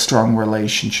have a strong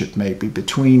relationship maybe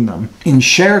between them. In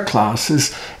share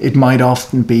classes, it might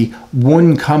often be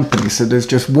one company. So there's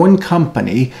just one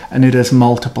company and it has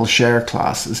multiple share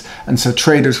classes. And so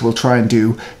traders will try and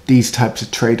do these types of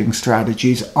trading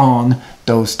strategies on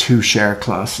those two share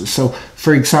classes. So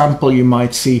for example, you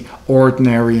might see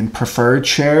ordinary and preferred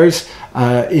shares.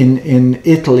 In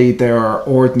Italy, there are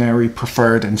ordinary,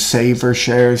 preferred and saver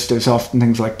shares. There's often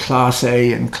things like Class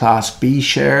A and Class B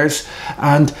shares.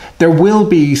 And there will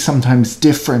be sometimes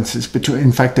differences between,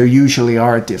 in fact, there usually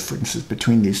are differences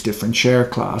between these different share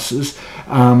classes.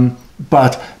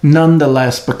 But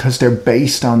nonetheless, because they're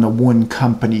based on the one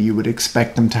company, you would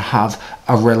expect them to have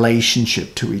a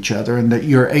relationship to each other, and that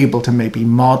you're able to maybe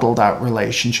model that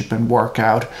relationship and work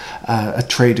out a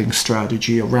trading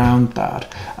strategy around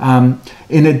that.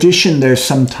 In addition, there's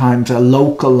sometimes a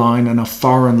local line and a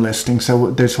foreign listing.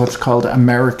 So there's what's called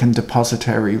American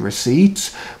depositary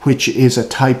receipts, which is a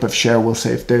type of share. We'll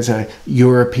say if there's a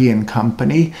European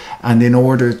company, and in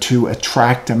order to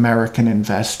attract American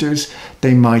investors,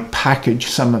 they might package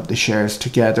some of the shares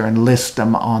together and list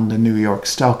them on the New York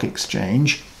Stock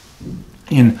Exchange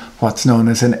in what's known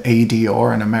as an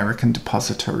ADR, an American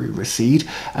Depository Receipt.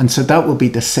 And so that will be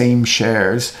the same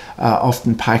shares,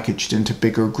 often packaged into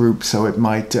bigger groups. So it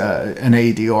might, an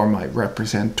ADR might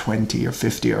represent 20 or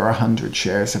 50 or 100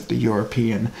 shares of the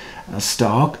European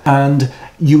stock. And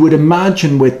you would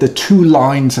imagine with the two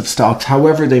lines of stocks,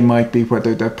 however they might be,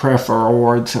 whether they're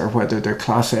preferreds or whether they're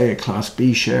Class A, Class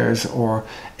B shares, or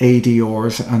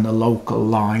ADRs and a local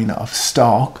line of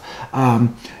stock,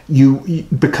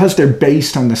 because they're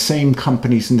based on the same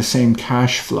companies and the same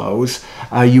cash flows,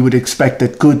 you would expect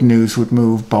that good news would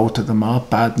move both of them up,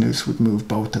 bad news would move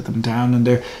both of them down, and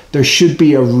there should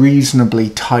be a reasonably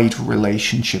tight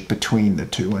relationship between the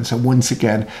two. And so once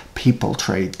again, people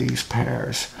trade these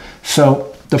pairs.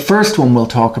 So the first one we'll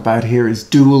talk about here is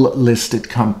dual listed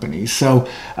companies. So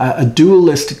a dual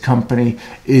listed company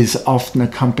is often a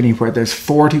company where there's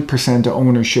 40%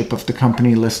 ownership of the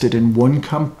company listed in one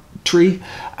country,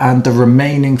 and the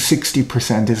remaining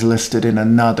 60% is listed in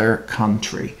another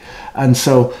country. And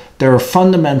so there are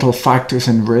fundamental factors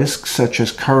and risks such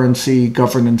as currency,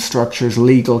 governance structures,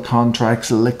 legal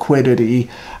contracts, liquidity,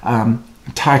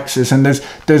 taxes, and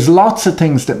there's lots of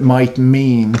things that might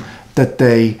mean that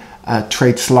they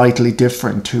trade slightly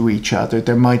different to each other.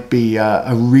 There might be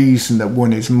a reason that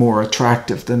one is more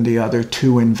attractive than the other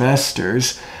to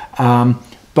investors,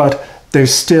 but there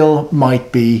still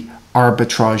might be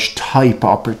arbitrage type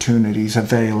opportunities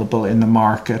available in the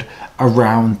market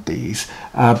around these.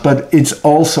 But it's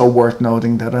also worth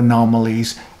noting that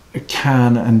anomalies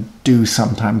can and do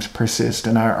sometimes persist,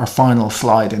 and our final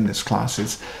slide in this class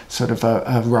is sort of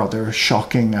a rather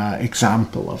shocking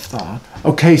example of that.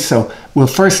 Okay, so we'll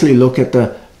firstly look at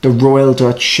the the Royal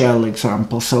Dutch Shell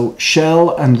example. So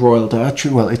Shell and Royal Dutch,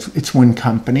 well, it's one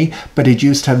company, but it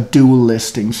used to have dual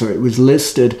listings. So it was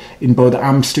listed in both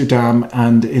Amsterdam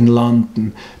and in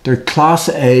London. They're Class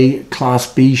A,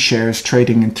 Class B shares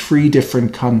trading in 3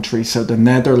 different countries. So the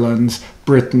Netherlands,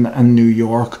 Britain and New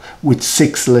York, with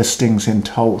 6 listings in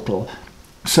total.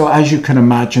 So as you can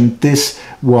imagine, this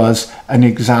was an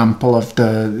example of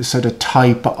the sort of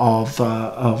type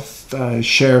of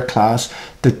share class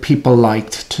that people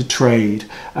liked to trade.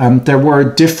 There were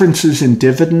differences in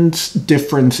dividends,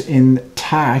 difference in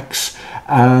tax,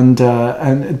 and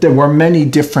there were many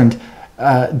different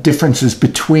differences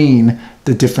between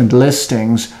the different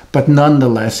listings, but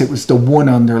nonetheless it was the one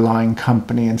underlying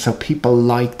company, and so people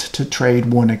liked to trade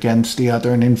one against the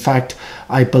other. And in fact,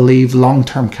 I believe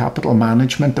Long-Term Capital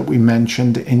Management that we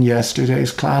mentioned in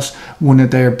yesterday's class, one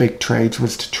of their big trades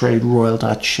was to trade Royal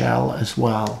Dutch Shell as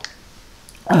well.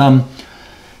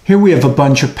 Here we have a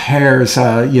bunch of pairs,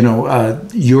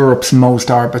 Europe's most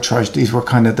arbitrage. These were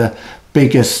kind of the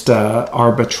biggest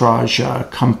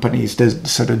arbitrage companies, the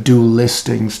sort of dual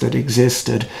listings that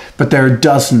existed, but there are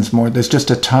dozens more. There's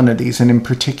just a ton of these, and in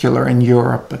particular in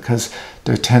Europe, because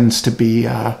there tends to be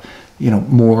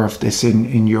more of this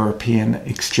in European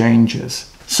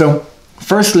exchanges. So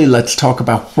firstly, let's talk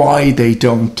about why they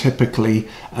don't typically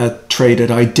trade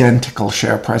at identical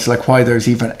share price, like why there's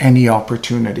even any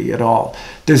opportunity at all.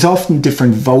 There's often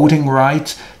different voting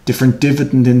rights, different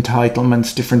dividend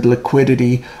entitlements, different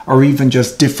liquidity, or even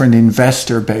just different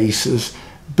investor bases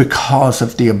because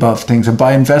of the above things. And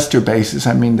by investor bases,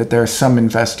 I mean that there are some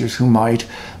investors who might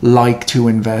like to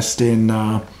invest in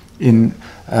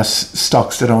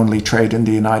stocks that only trade in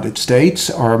the United States,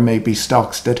 or maybe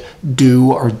stocks that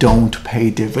do or don't pay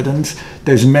dividends.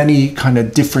 There's many kind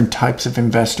of different types of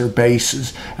investor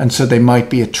bases, and so they might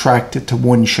be attracted to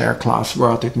one share class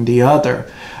rather than the other.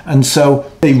 And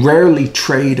so they rarely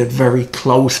trade at very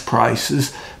close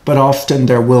prices, but often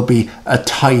there will be a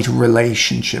tight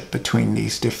relationship between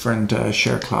these different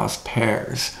share class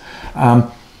pairs.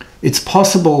 It's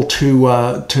possible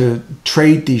to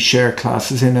trade these share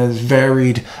classes in as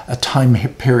varied a time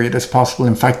period as possible.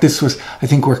 In fact, I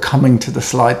think we're coming to the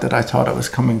slide that I thought I was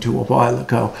coming to a while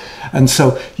ago. And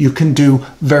so you can do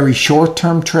very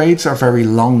short-term trades or very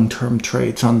long-term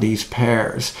trades on these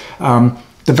pairs.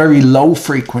 The very low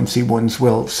frequency ones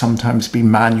will sometimes be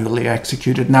manually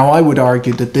executed. Now, I would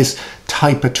argue that this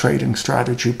type of trading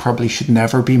strategy probably should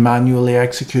never be manually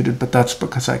executed, but that's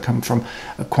because I come from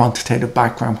a quantitative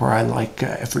background where I like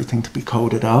everything to be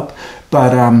coded up.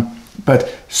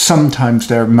 But sometimes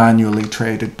they're manually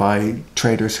traded by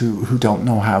traders who don't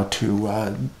know how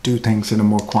to do things in a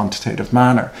more quantitative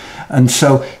manner. And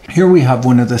so here we have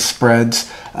one of the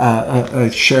spreads, a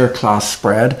share class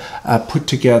spread put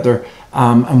together.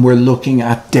 And we're looking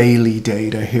at daily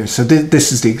data here. So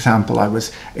this is the example I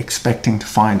was expecting to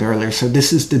find earlier. So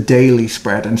this is the daily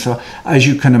spread. And so as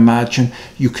you can imagine,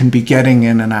 you can be getting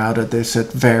in and out of this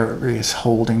at various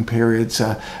holding periods,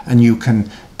 and you can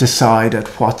decide at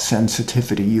what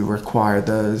sensitivity you require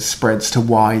the spreads to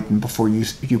widen before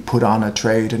you put on a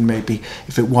trade. And maybe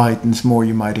if it widens more,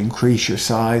 you might increase your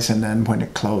size, and then when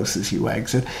it closes, you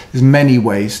exit. There's many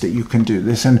ways that you can do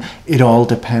this, and it all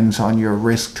depends on your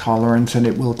risk tolerance, and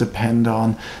it will depend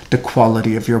on the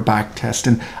quality of your back test.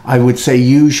 And I would say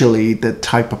usually the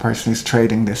type of person who's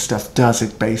trading this stuff does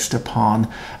it based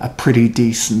upon a pretty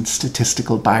decent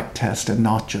statistical back test and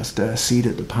not just a seat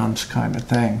of the pants kind of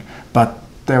thing. But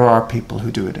there are people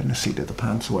who do it in a seat of the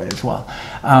pants way as well.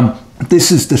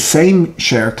 This is the same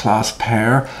share class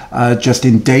pair, just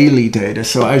in daily data.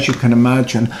 So as you can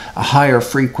imagine, a higher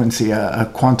frequency, a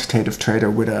quantitative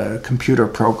trader with a computer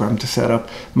program to set up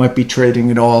might be trading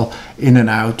it all in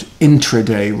and out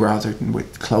intraday rather than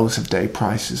with close of day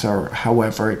prices, or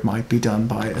however it might be done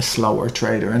by a slower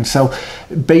trader. And so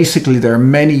basically there are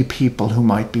many people who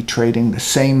might be trading the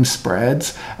same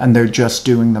spreads, and they're just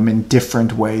doing them in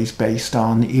different ways based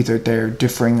on either their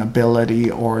differing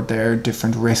ability or their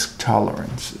different risk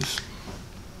tolerances.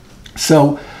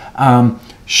 So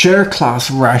share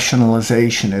class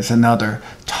rationalization is another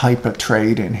type of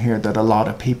trade in here that a lot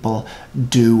of people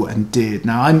do and did.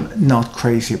 Now, I'm not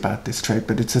crazy about this trade,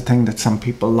 but it's a thing that some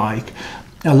people like.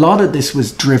 A lot of this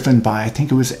was driven by, I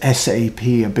think it was SAP,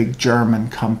 a big German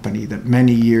company that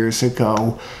many years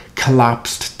ago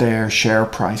collapsed their share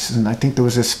prices, and I think there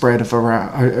was a spread of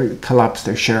around, collapsed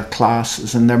their share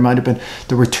classes, and there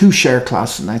were 2 share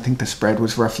classes, and I think the spread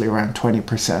was roughly around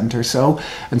 20% or so.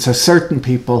 And so certain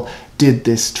people did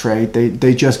this trade.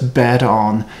 They just bet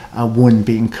on one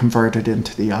being converted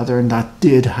into the other, and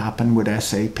did happen with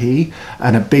SAP,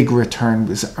 and a big return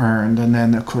was earned. And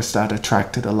then, of course, that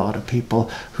attracted a lot of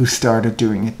people who started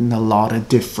doing it in a lot of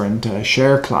different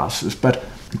share classes. But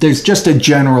there's just a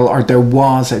general, or there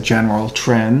was a general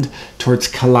trend towards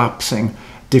collapsing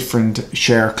different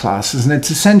share classes, and it's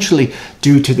essentially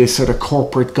due to this sort of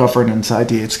corporate governance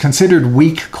idea. It's considered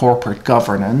weak corporate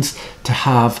governance to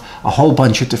have a whole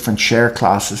bunch of different share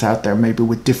classes out there, maybe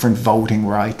with different voting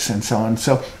rights and so on.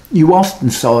 So you often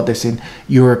saw this in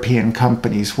European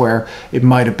companies where it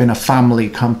might have been a family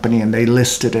company and they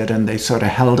listed it and they sort of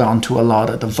held on to a lot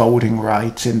of the voting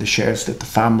rights in the shares that the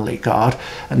family got,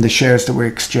 and the shares that were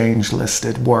exchange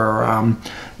listed were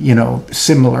you know,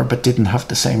 similar but didn't have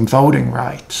the same voting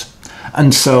rights.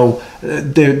 And so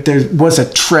there was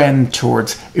a trend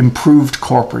towards improved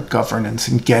corporate governance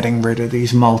and getting rid of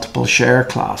these multiple share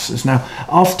classes. Now,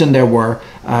 often there were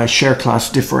share class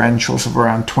differentials of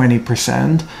around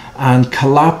 20%, and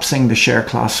collapsing the share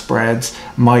class spreads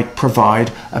might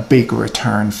provide a big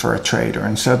return for a trader.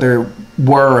 And so there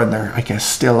were, and there I guess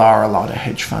still are, a lot of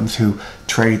hedge funds who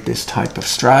trade this type of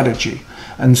strategy.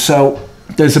 And so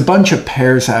there's a bunch of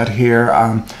pairs out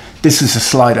here. This is a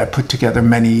slide I put together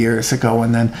many years ago,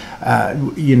 and then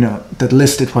you know, that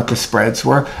listed what the spreads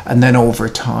were, and then over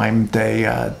time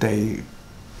they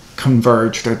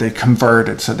converged, or they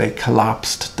converted, so they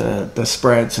collapsed the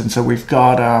spreads. And so we've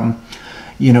got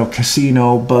you know,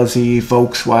 Casino, Buzzy,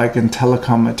 Volkswagen,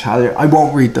 Telecom Italia. I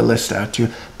won't read the list out to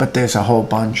you, but there's a whole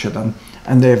bunch of them,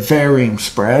 and they're varying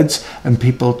spreads, and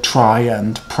people try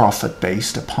and profit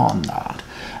based upon that.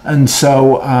 And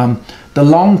so the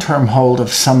long-term hold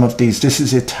of some of these, this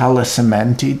is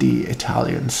Italicementi, the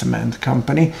Italian cement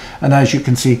company, and as you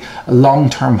can see, a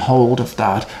long-term hold of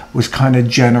that was kind of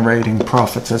generating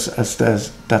profits as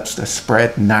that's the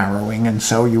spread narrowing, and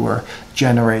so you were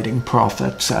generating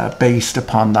profits based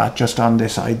upon that, just on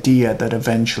this idea that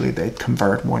eventually they'd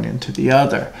convert one into the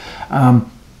other.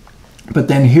 But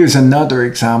then here's another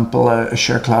example, a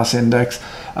share class index,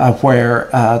 where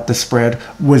the spread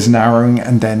was narrowing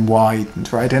and then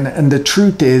widened, right? And the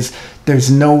truth is,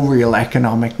 there's no real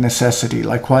economic necessity.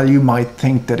 Like, while you might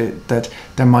think that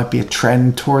there might be a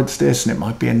trend towards this and it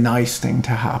might be a nice thing to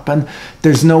happen,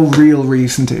 there's no real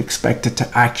reason to expect it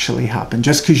to actually happen.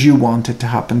 Just because you want it to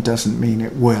happen doesn't mean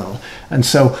it will. And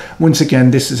so, once again,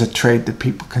 this is a trade that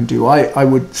people can do. I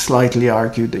would slightly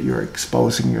argue that you're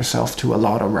exposing yourself to a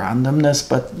lot of randomness,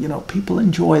 but you know, people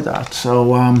enjoy that.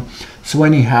 So so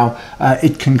anyhow,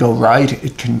 it can go right,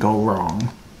 it can go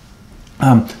wrong.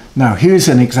 Now here's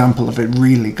an example of it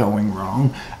really going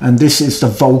wrong, and this is the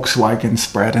Volkswagen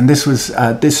spread, and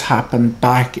this happened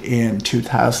back in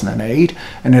 2008,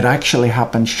 and it actually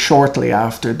happened shortly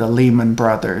after the Lehman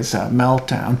Brothers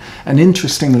meltdown. And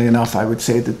interestingly enough, I would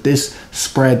say that this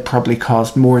spread probably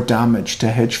caused more damage to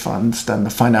hedge funds than the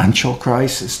financial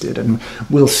crisis did, and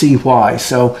we'll see why.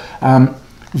 So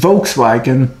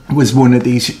Volkswagen was one of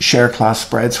these share class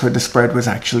spreads where the spread was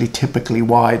actually typically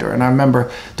wider. And I remember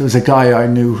there was a guy I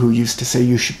knew who used to say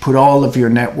you should put all of your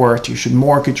net worth, you should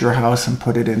mortgage your house and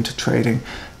put it into trading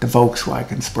the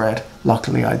Volkswagen spread.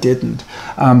 Luckily I didn't.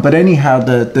 But anyhow,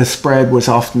 the spread was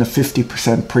often a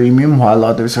 50% premium, while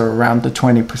others are around the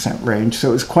 20% range. So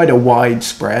it was quite a wide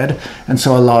spread. And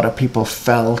so a lot of people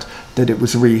felt that it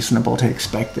was reasonable to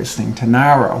expect this thing to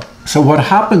narrow. So what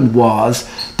happened was,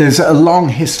 there's a long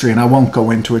history, and I won't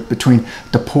go into it, between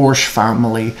the Porsche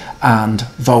family and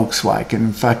Volkswagen.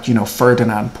 In fact, you know,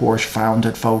 Ferdinand Porsche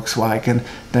founded Volkswagen,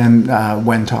 then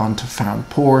went on to found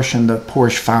Porsche, and the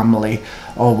Porsche family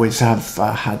always have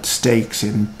had stakes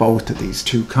in both of these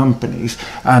two companies.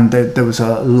 And there was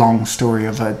a long story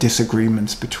of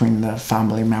disagreements between the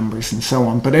family members and so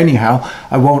on. But anyhow,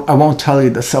 I won't tell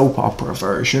you the soap opera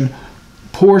version.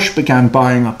 Porsche began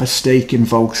buying up a stake in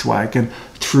Volkswagen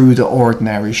through the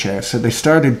ordinary shares. So they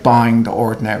started buying the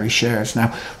ordinary shares. Now,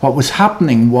 what was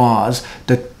happening was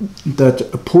that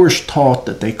Porsche thought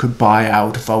that they could buy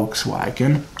out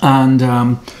Volkswagen,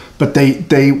 and but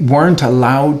they weren't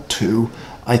allowed to,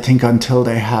 I think, until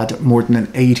they had more than an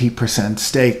 80%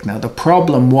 stake. Now, the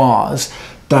problem was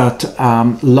that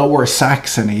Lower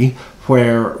Saxony,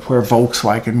 where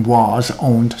Volkswagen was,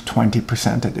 owned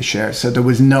 20% of the shares. So there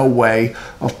was no way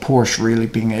of Porsche really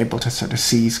being able to sort of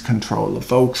seize control of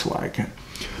Volkswagen.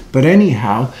 But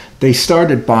anyhow, they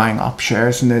started buying up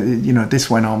shares, and you know, this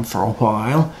went on for a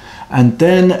while, and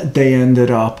then they ended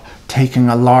up taking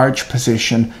a large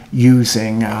position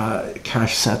using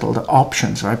cash settled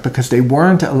options, right? Because they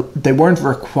weren't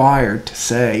required to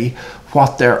say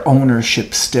what their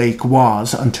ownership stake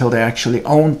was until they actually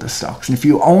owned the stocks. And if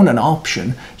you own an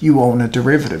option, you own a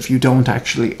derivative. You don't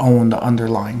actually own the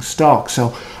underlying stock.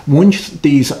 So once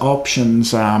these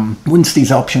options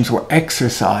were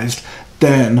exercised,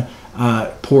 then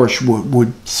Porsche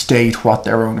would state what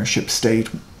their ownership stake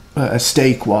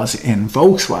was in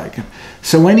Volkswagen.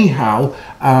 So anyhow,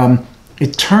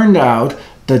 it turned out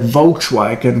that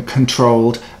Volkswagen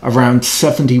controlled around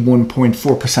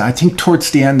 71.4%. I think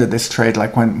towards the end of this trade,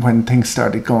 like when things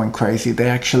started going crazy, they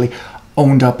actually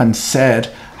owned up and said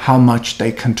how much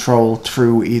they controlled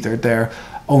through either their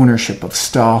ownership of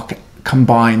stock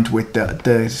combined with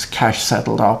the cash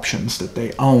settled options that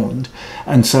they owned.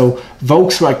 And so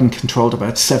Volkswagen controlled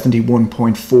about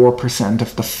 71.4%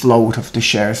 of the float of the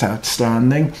shares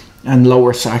outstanding, and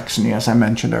Lower Saxony, as I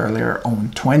mentioned earlier,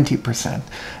 owned 20%.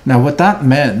 Now what that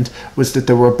meant was that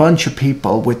there were a bunch of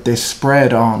people with this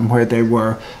spread on where they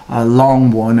were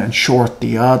long one and short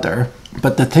the other.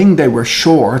 But the thing they were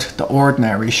short, the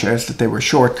ordinary shares that they were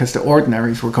short, because the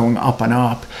ordinaries were going up and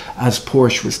up as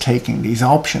Porsche was taking these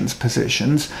options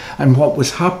positions. And what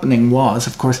was happening was,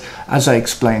 of course, as I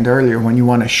explained earlier, when you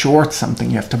want to short something,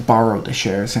 you have to borrow the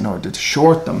shares in order to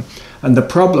short them. And the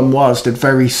problem was that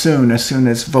very soon, as soon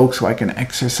as Volkswagen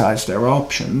exercised their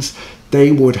options,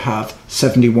 they would have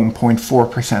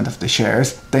 71.4% of the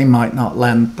shares. They might not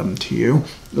lend them to you.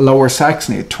 Lower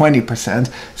Saxony at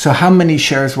 20%. So how many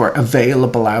shares were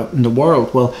available out in the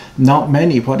world? Well, not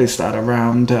many. What is that?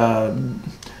 Around,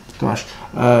 what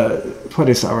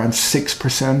is that? Around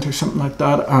 6% or something like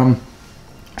that.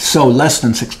 So less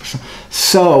than 6%.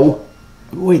 So,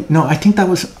 wait, no, I think that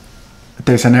was...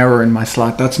 There's an error in my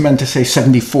slide. That's meant to say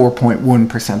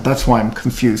 74.1%. That's why I'm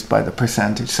confused by the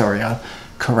percentage. Sorry, I'll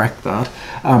correct that.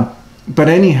 But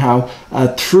anyhow,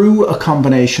 through a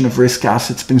combination of risk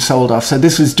assets been sold off. So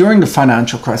this was during the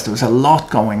financial crisis. There was a lot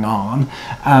going on.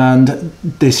 And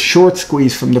this short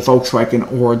squeeze from the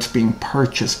Volkswagen ords being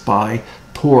purchased by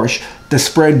Porsche, the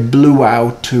spread blew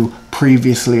out to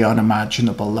previously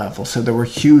unimaginable levels. So there were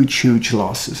huge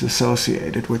losses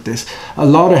associated with this. A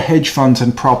lot of hedge funds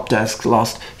and prop desks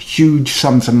lost huge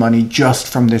sums of money just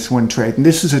from this one trade. And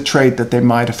this is a trade that they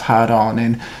might have had on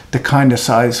in the kind of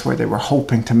size where they were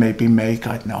hoping to maybe make,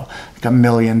 I don't know, like $1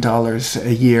 million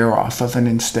a year off of, and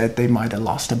instead they might have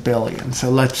lost $1 billion. So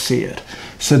let's see it.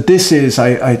 So this is,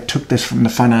 I took this from the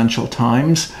Financial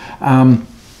Times.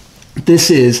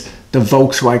 This is the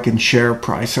Volkswagen share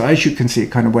price. So as you can see,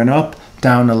 it kind of went up,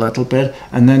 down a little bit,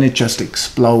 and then it just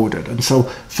exploded. And so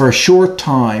for a short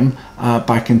time,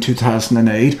 back in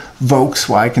 2008,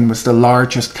 Volkswagen was the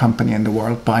largest company in the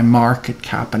world by market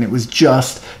cap, and it was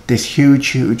just this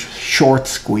huge short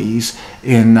squeeze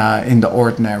in the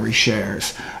ordinary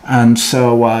shares. And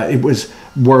so it was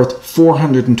worth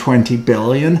 420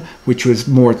 billion, which was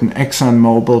more than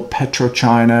ExxonMobil,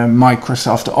 PetroChina,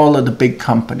 Microsoft, all of the big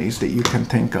companies that you can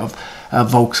think of.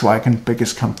 Volkswagen,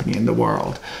 biggest company in the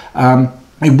world.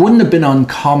 It wouldn't have been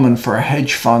uncommon for a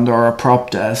hedge fund or a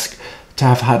prop desk to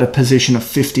have had a position of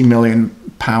 50 million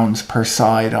pounds per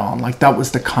side on. Like, that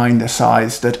was the kind of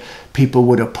size that people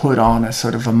would have put on a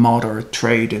sort of a moderate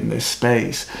trade in this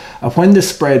space. When the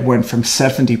spread went from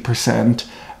 70%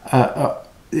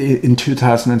 in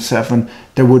 2007,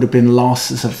 there would have been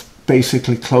losses of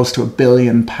basically close to £1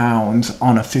 billion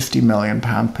on a 50 million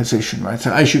pound position, right?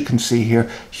 So as you can see here,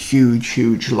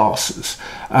 huge losses.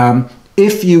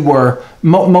 If you were,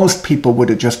 most people would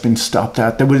have just been stopped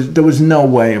out. There was no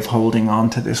way of holding on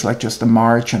to this, like just the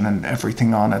margin and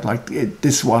everything on it. Like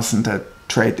this wasn't a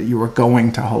trade that you were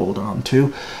going to hold on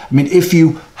to. I mean, if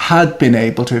you had been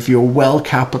able to, if you were well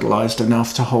capitalized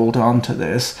enough to hold on to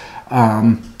this,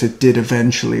 it did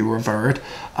eventually revert.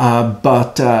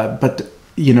 But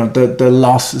you know, the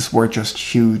losses were just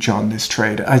huge on this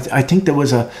trade. I think there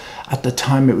was at the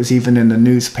time it was even in the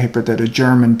newspaper that a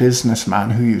German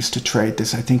businessman who used to trade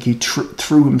this, I think he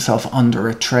threw himself under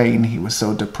a train. He was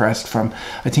so depressed from,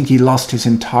 I think he lost his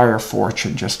entire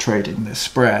fortune just trading this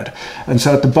spread. And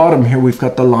so at the bottom here we've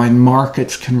got the line,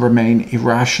 markets can remain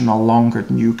irrational longer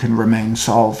than you can remain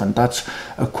solvent. That's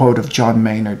a quote of John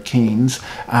Maynard Keynes.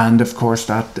 And of course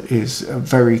that is a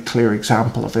very clear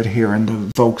example of it here in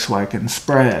the Volkswagen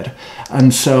spread.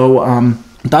 And so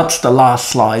that's the last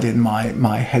slide in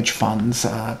my hedge funds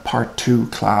part 2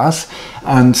 class.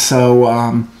 And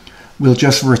so we'll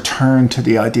just return to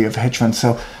the idea of hedge funds.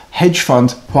 So hedge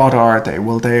funds, what are they?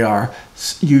 Well, they are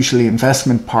usually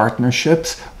investment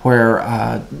partnerships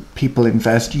where people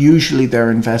invest. Usually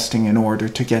they're investing in order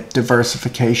to get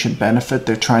diversification benefit.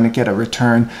 They're trying to get a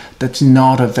return that's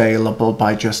not available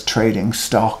by just trading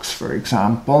stocks, for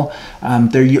example.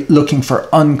 They're looking for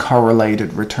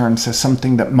uncorrelated returns, so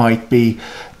something that might be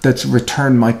that's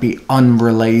return might be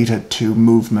unrelated to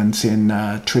movements in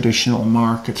traditional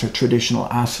markets or traditional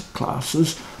asset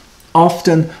classes.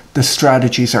 Often the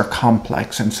strategies are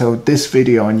complex, and so this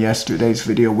video and yesterday's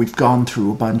video we've gone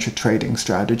through a bunch of trading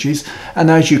strategies, and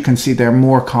as you can see they're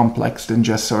more complex than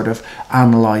just sort of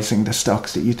analyzing the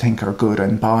stocks that you think are good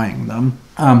and buying them.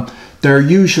 They're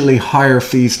usually higher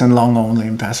fees than long only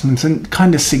investments, and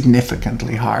kind of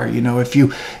significantly higher. You know, if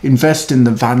you invest in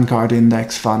the Vanguard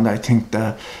index fund, I think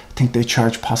they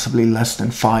charge possibly less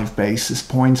than 5 basis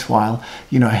points, while,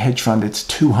 you know, a hedge fund, it's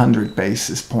 200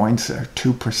 basis points or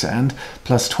 2%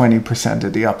 plus 20%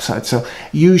 of the upside. So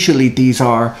usually these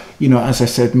are, you know, as I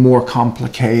said, more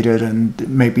complicated and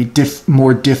maybe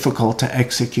more difficult to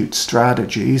execute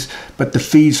strategies, but the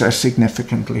fees are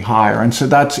significantly higher. And so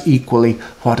that's equally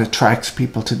what attracts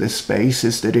people to this space,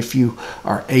 is that if you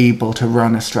are able to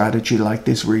run a strategy like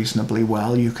this reasonably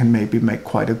well, you can maybe make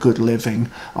quite a good living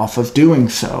off of doing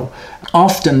so.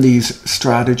 Often these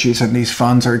strategies and these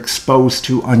funds are exposed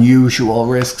to unusual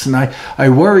risks, and I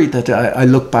worry that I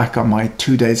look back on my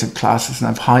 2 days of classes and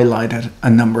I've highlighted a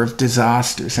number of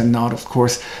disasters and not, of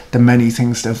course, the many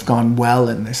things that have gone well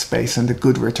in this space and the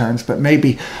good returns, but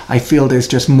maybe I feel there's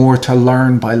just more to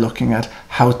learn by looking at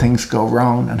how things go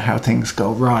wrong and how things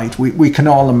go right. We can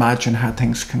all imagine how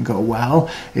things can go well.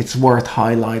 It's worth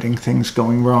highlighting things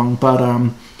going wrong, but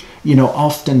you know,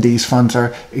 often these funds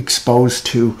are exposed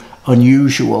to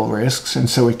unusual risks, and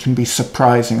so it can be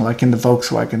surprising. Like in the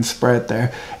Volkswagen spread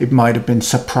there, it might have been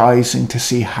surprising to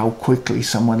see how quickly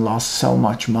someone lost so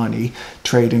much money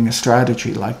trading a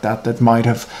strategy like that, that might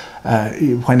have,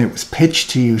 when it was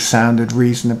pitched to you, sounded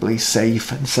reasonably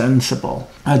safe and sensible.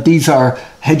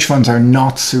 Hedge funds are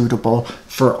not suitable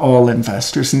for all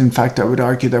investors, and in fact I would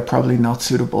argue they're probably not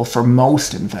suitable for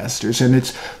most investors. And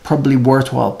it's probably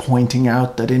worthwhile pointing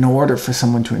out that in order for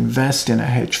someone to invest in a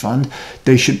hedge fund,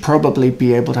 they should probably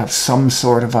be able to have some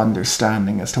sort of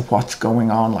understanding as to what's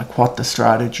going on, like what the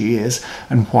strategy is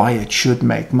and why it should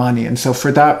make money. And so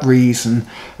for that reason,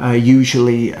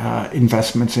 usually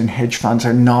investments in hedge funds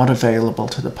are not available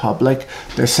to the public.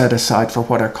 They're set aside for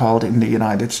what are called in the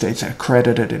United States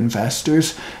accredited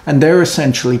investors, and they're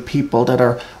essentially people that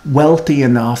are wealthy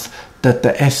enough that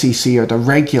the SEC or the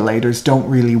regulators don't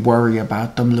really worry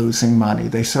about them losing money.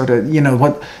 They sort of, you know,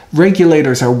 what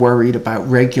regulators are worried about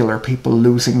regular people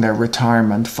losing their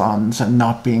retirement funds and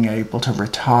not being able to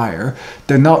retire.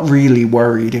 They're not really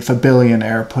worried if a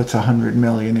billionaire puts 100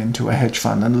 million into a hedge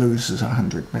fund and loses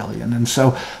 100 million. And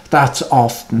so that's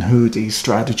often who these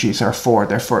strategies are for.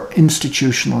 They're for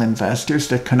institutional investors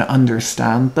that can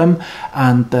understand them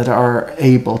and that are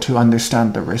able to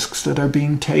understand the risks that are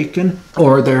being taken,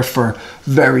 or they're for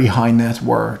very high net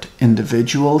worth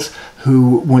individuals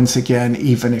who, once again,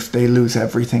 even if they lose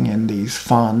everything in these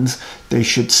funds, they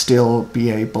should still be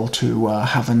able to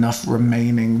have enough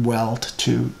remaining wealth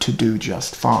to do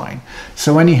just fine.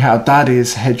 So anyhow, that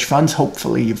is hedge funds.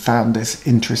 Hopefully you found this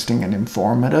interesting and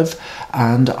informative,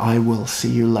 and I will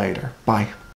see you later. Bye.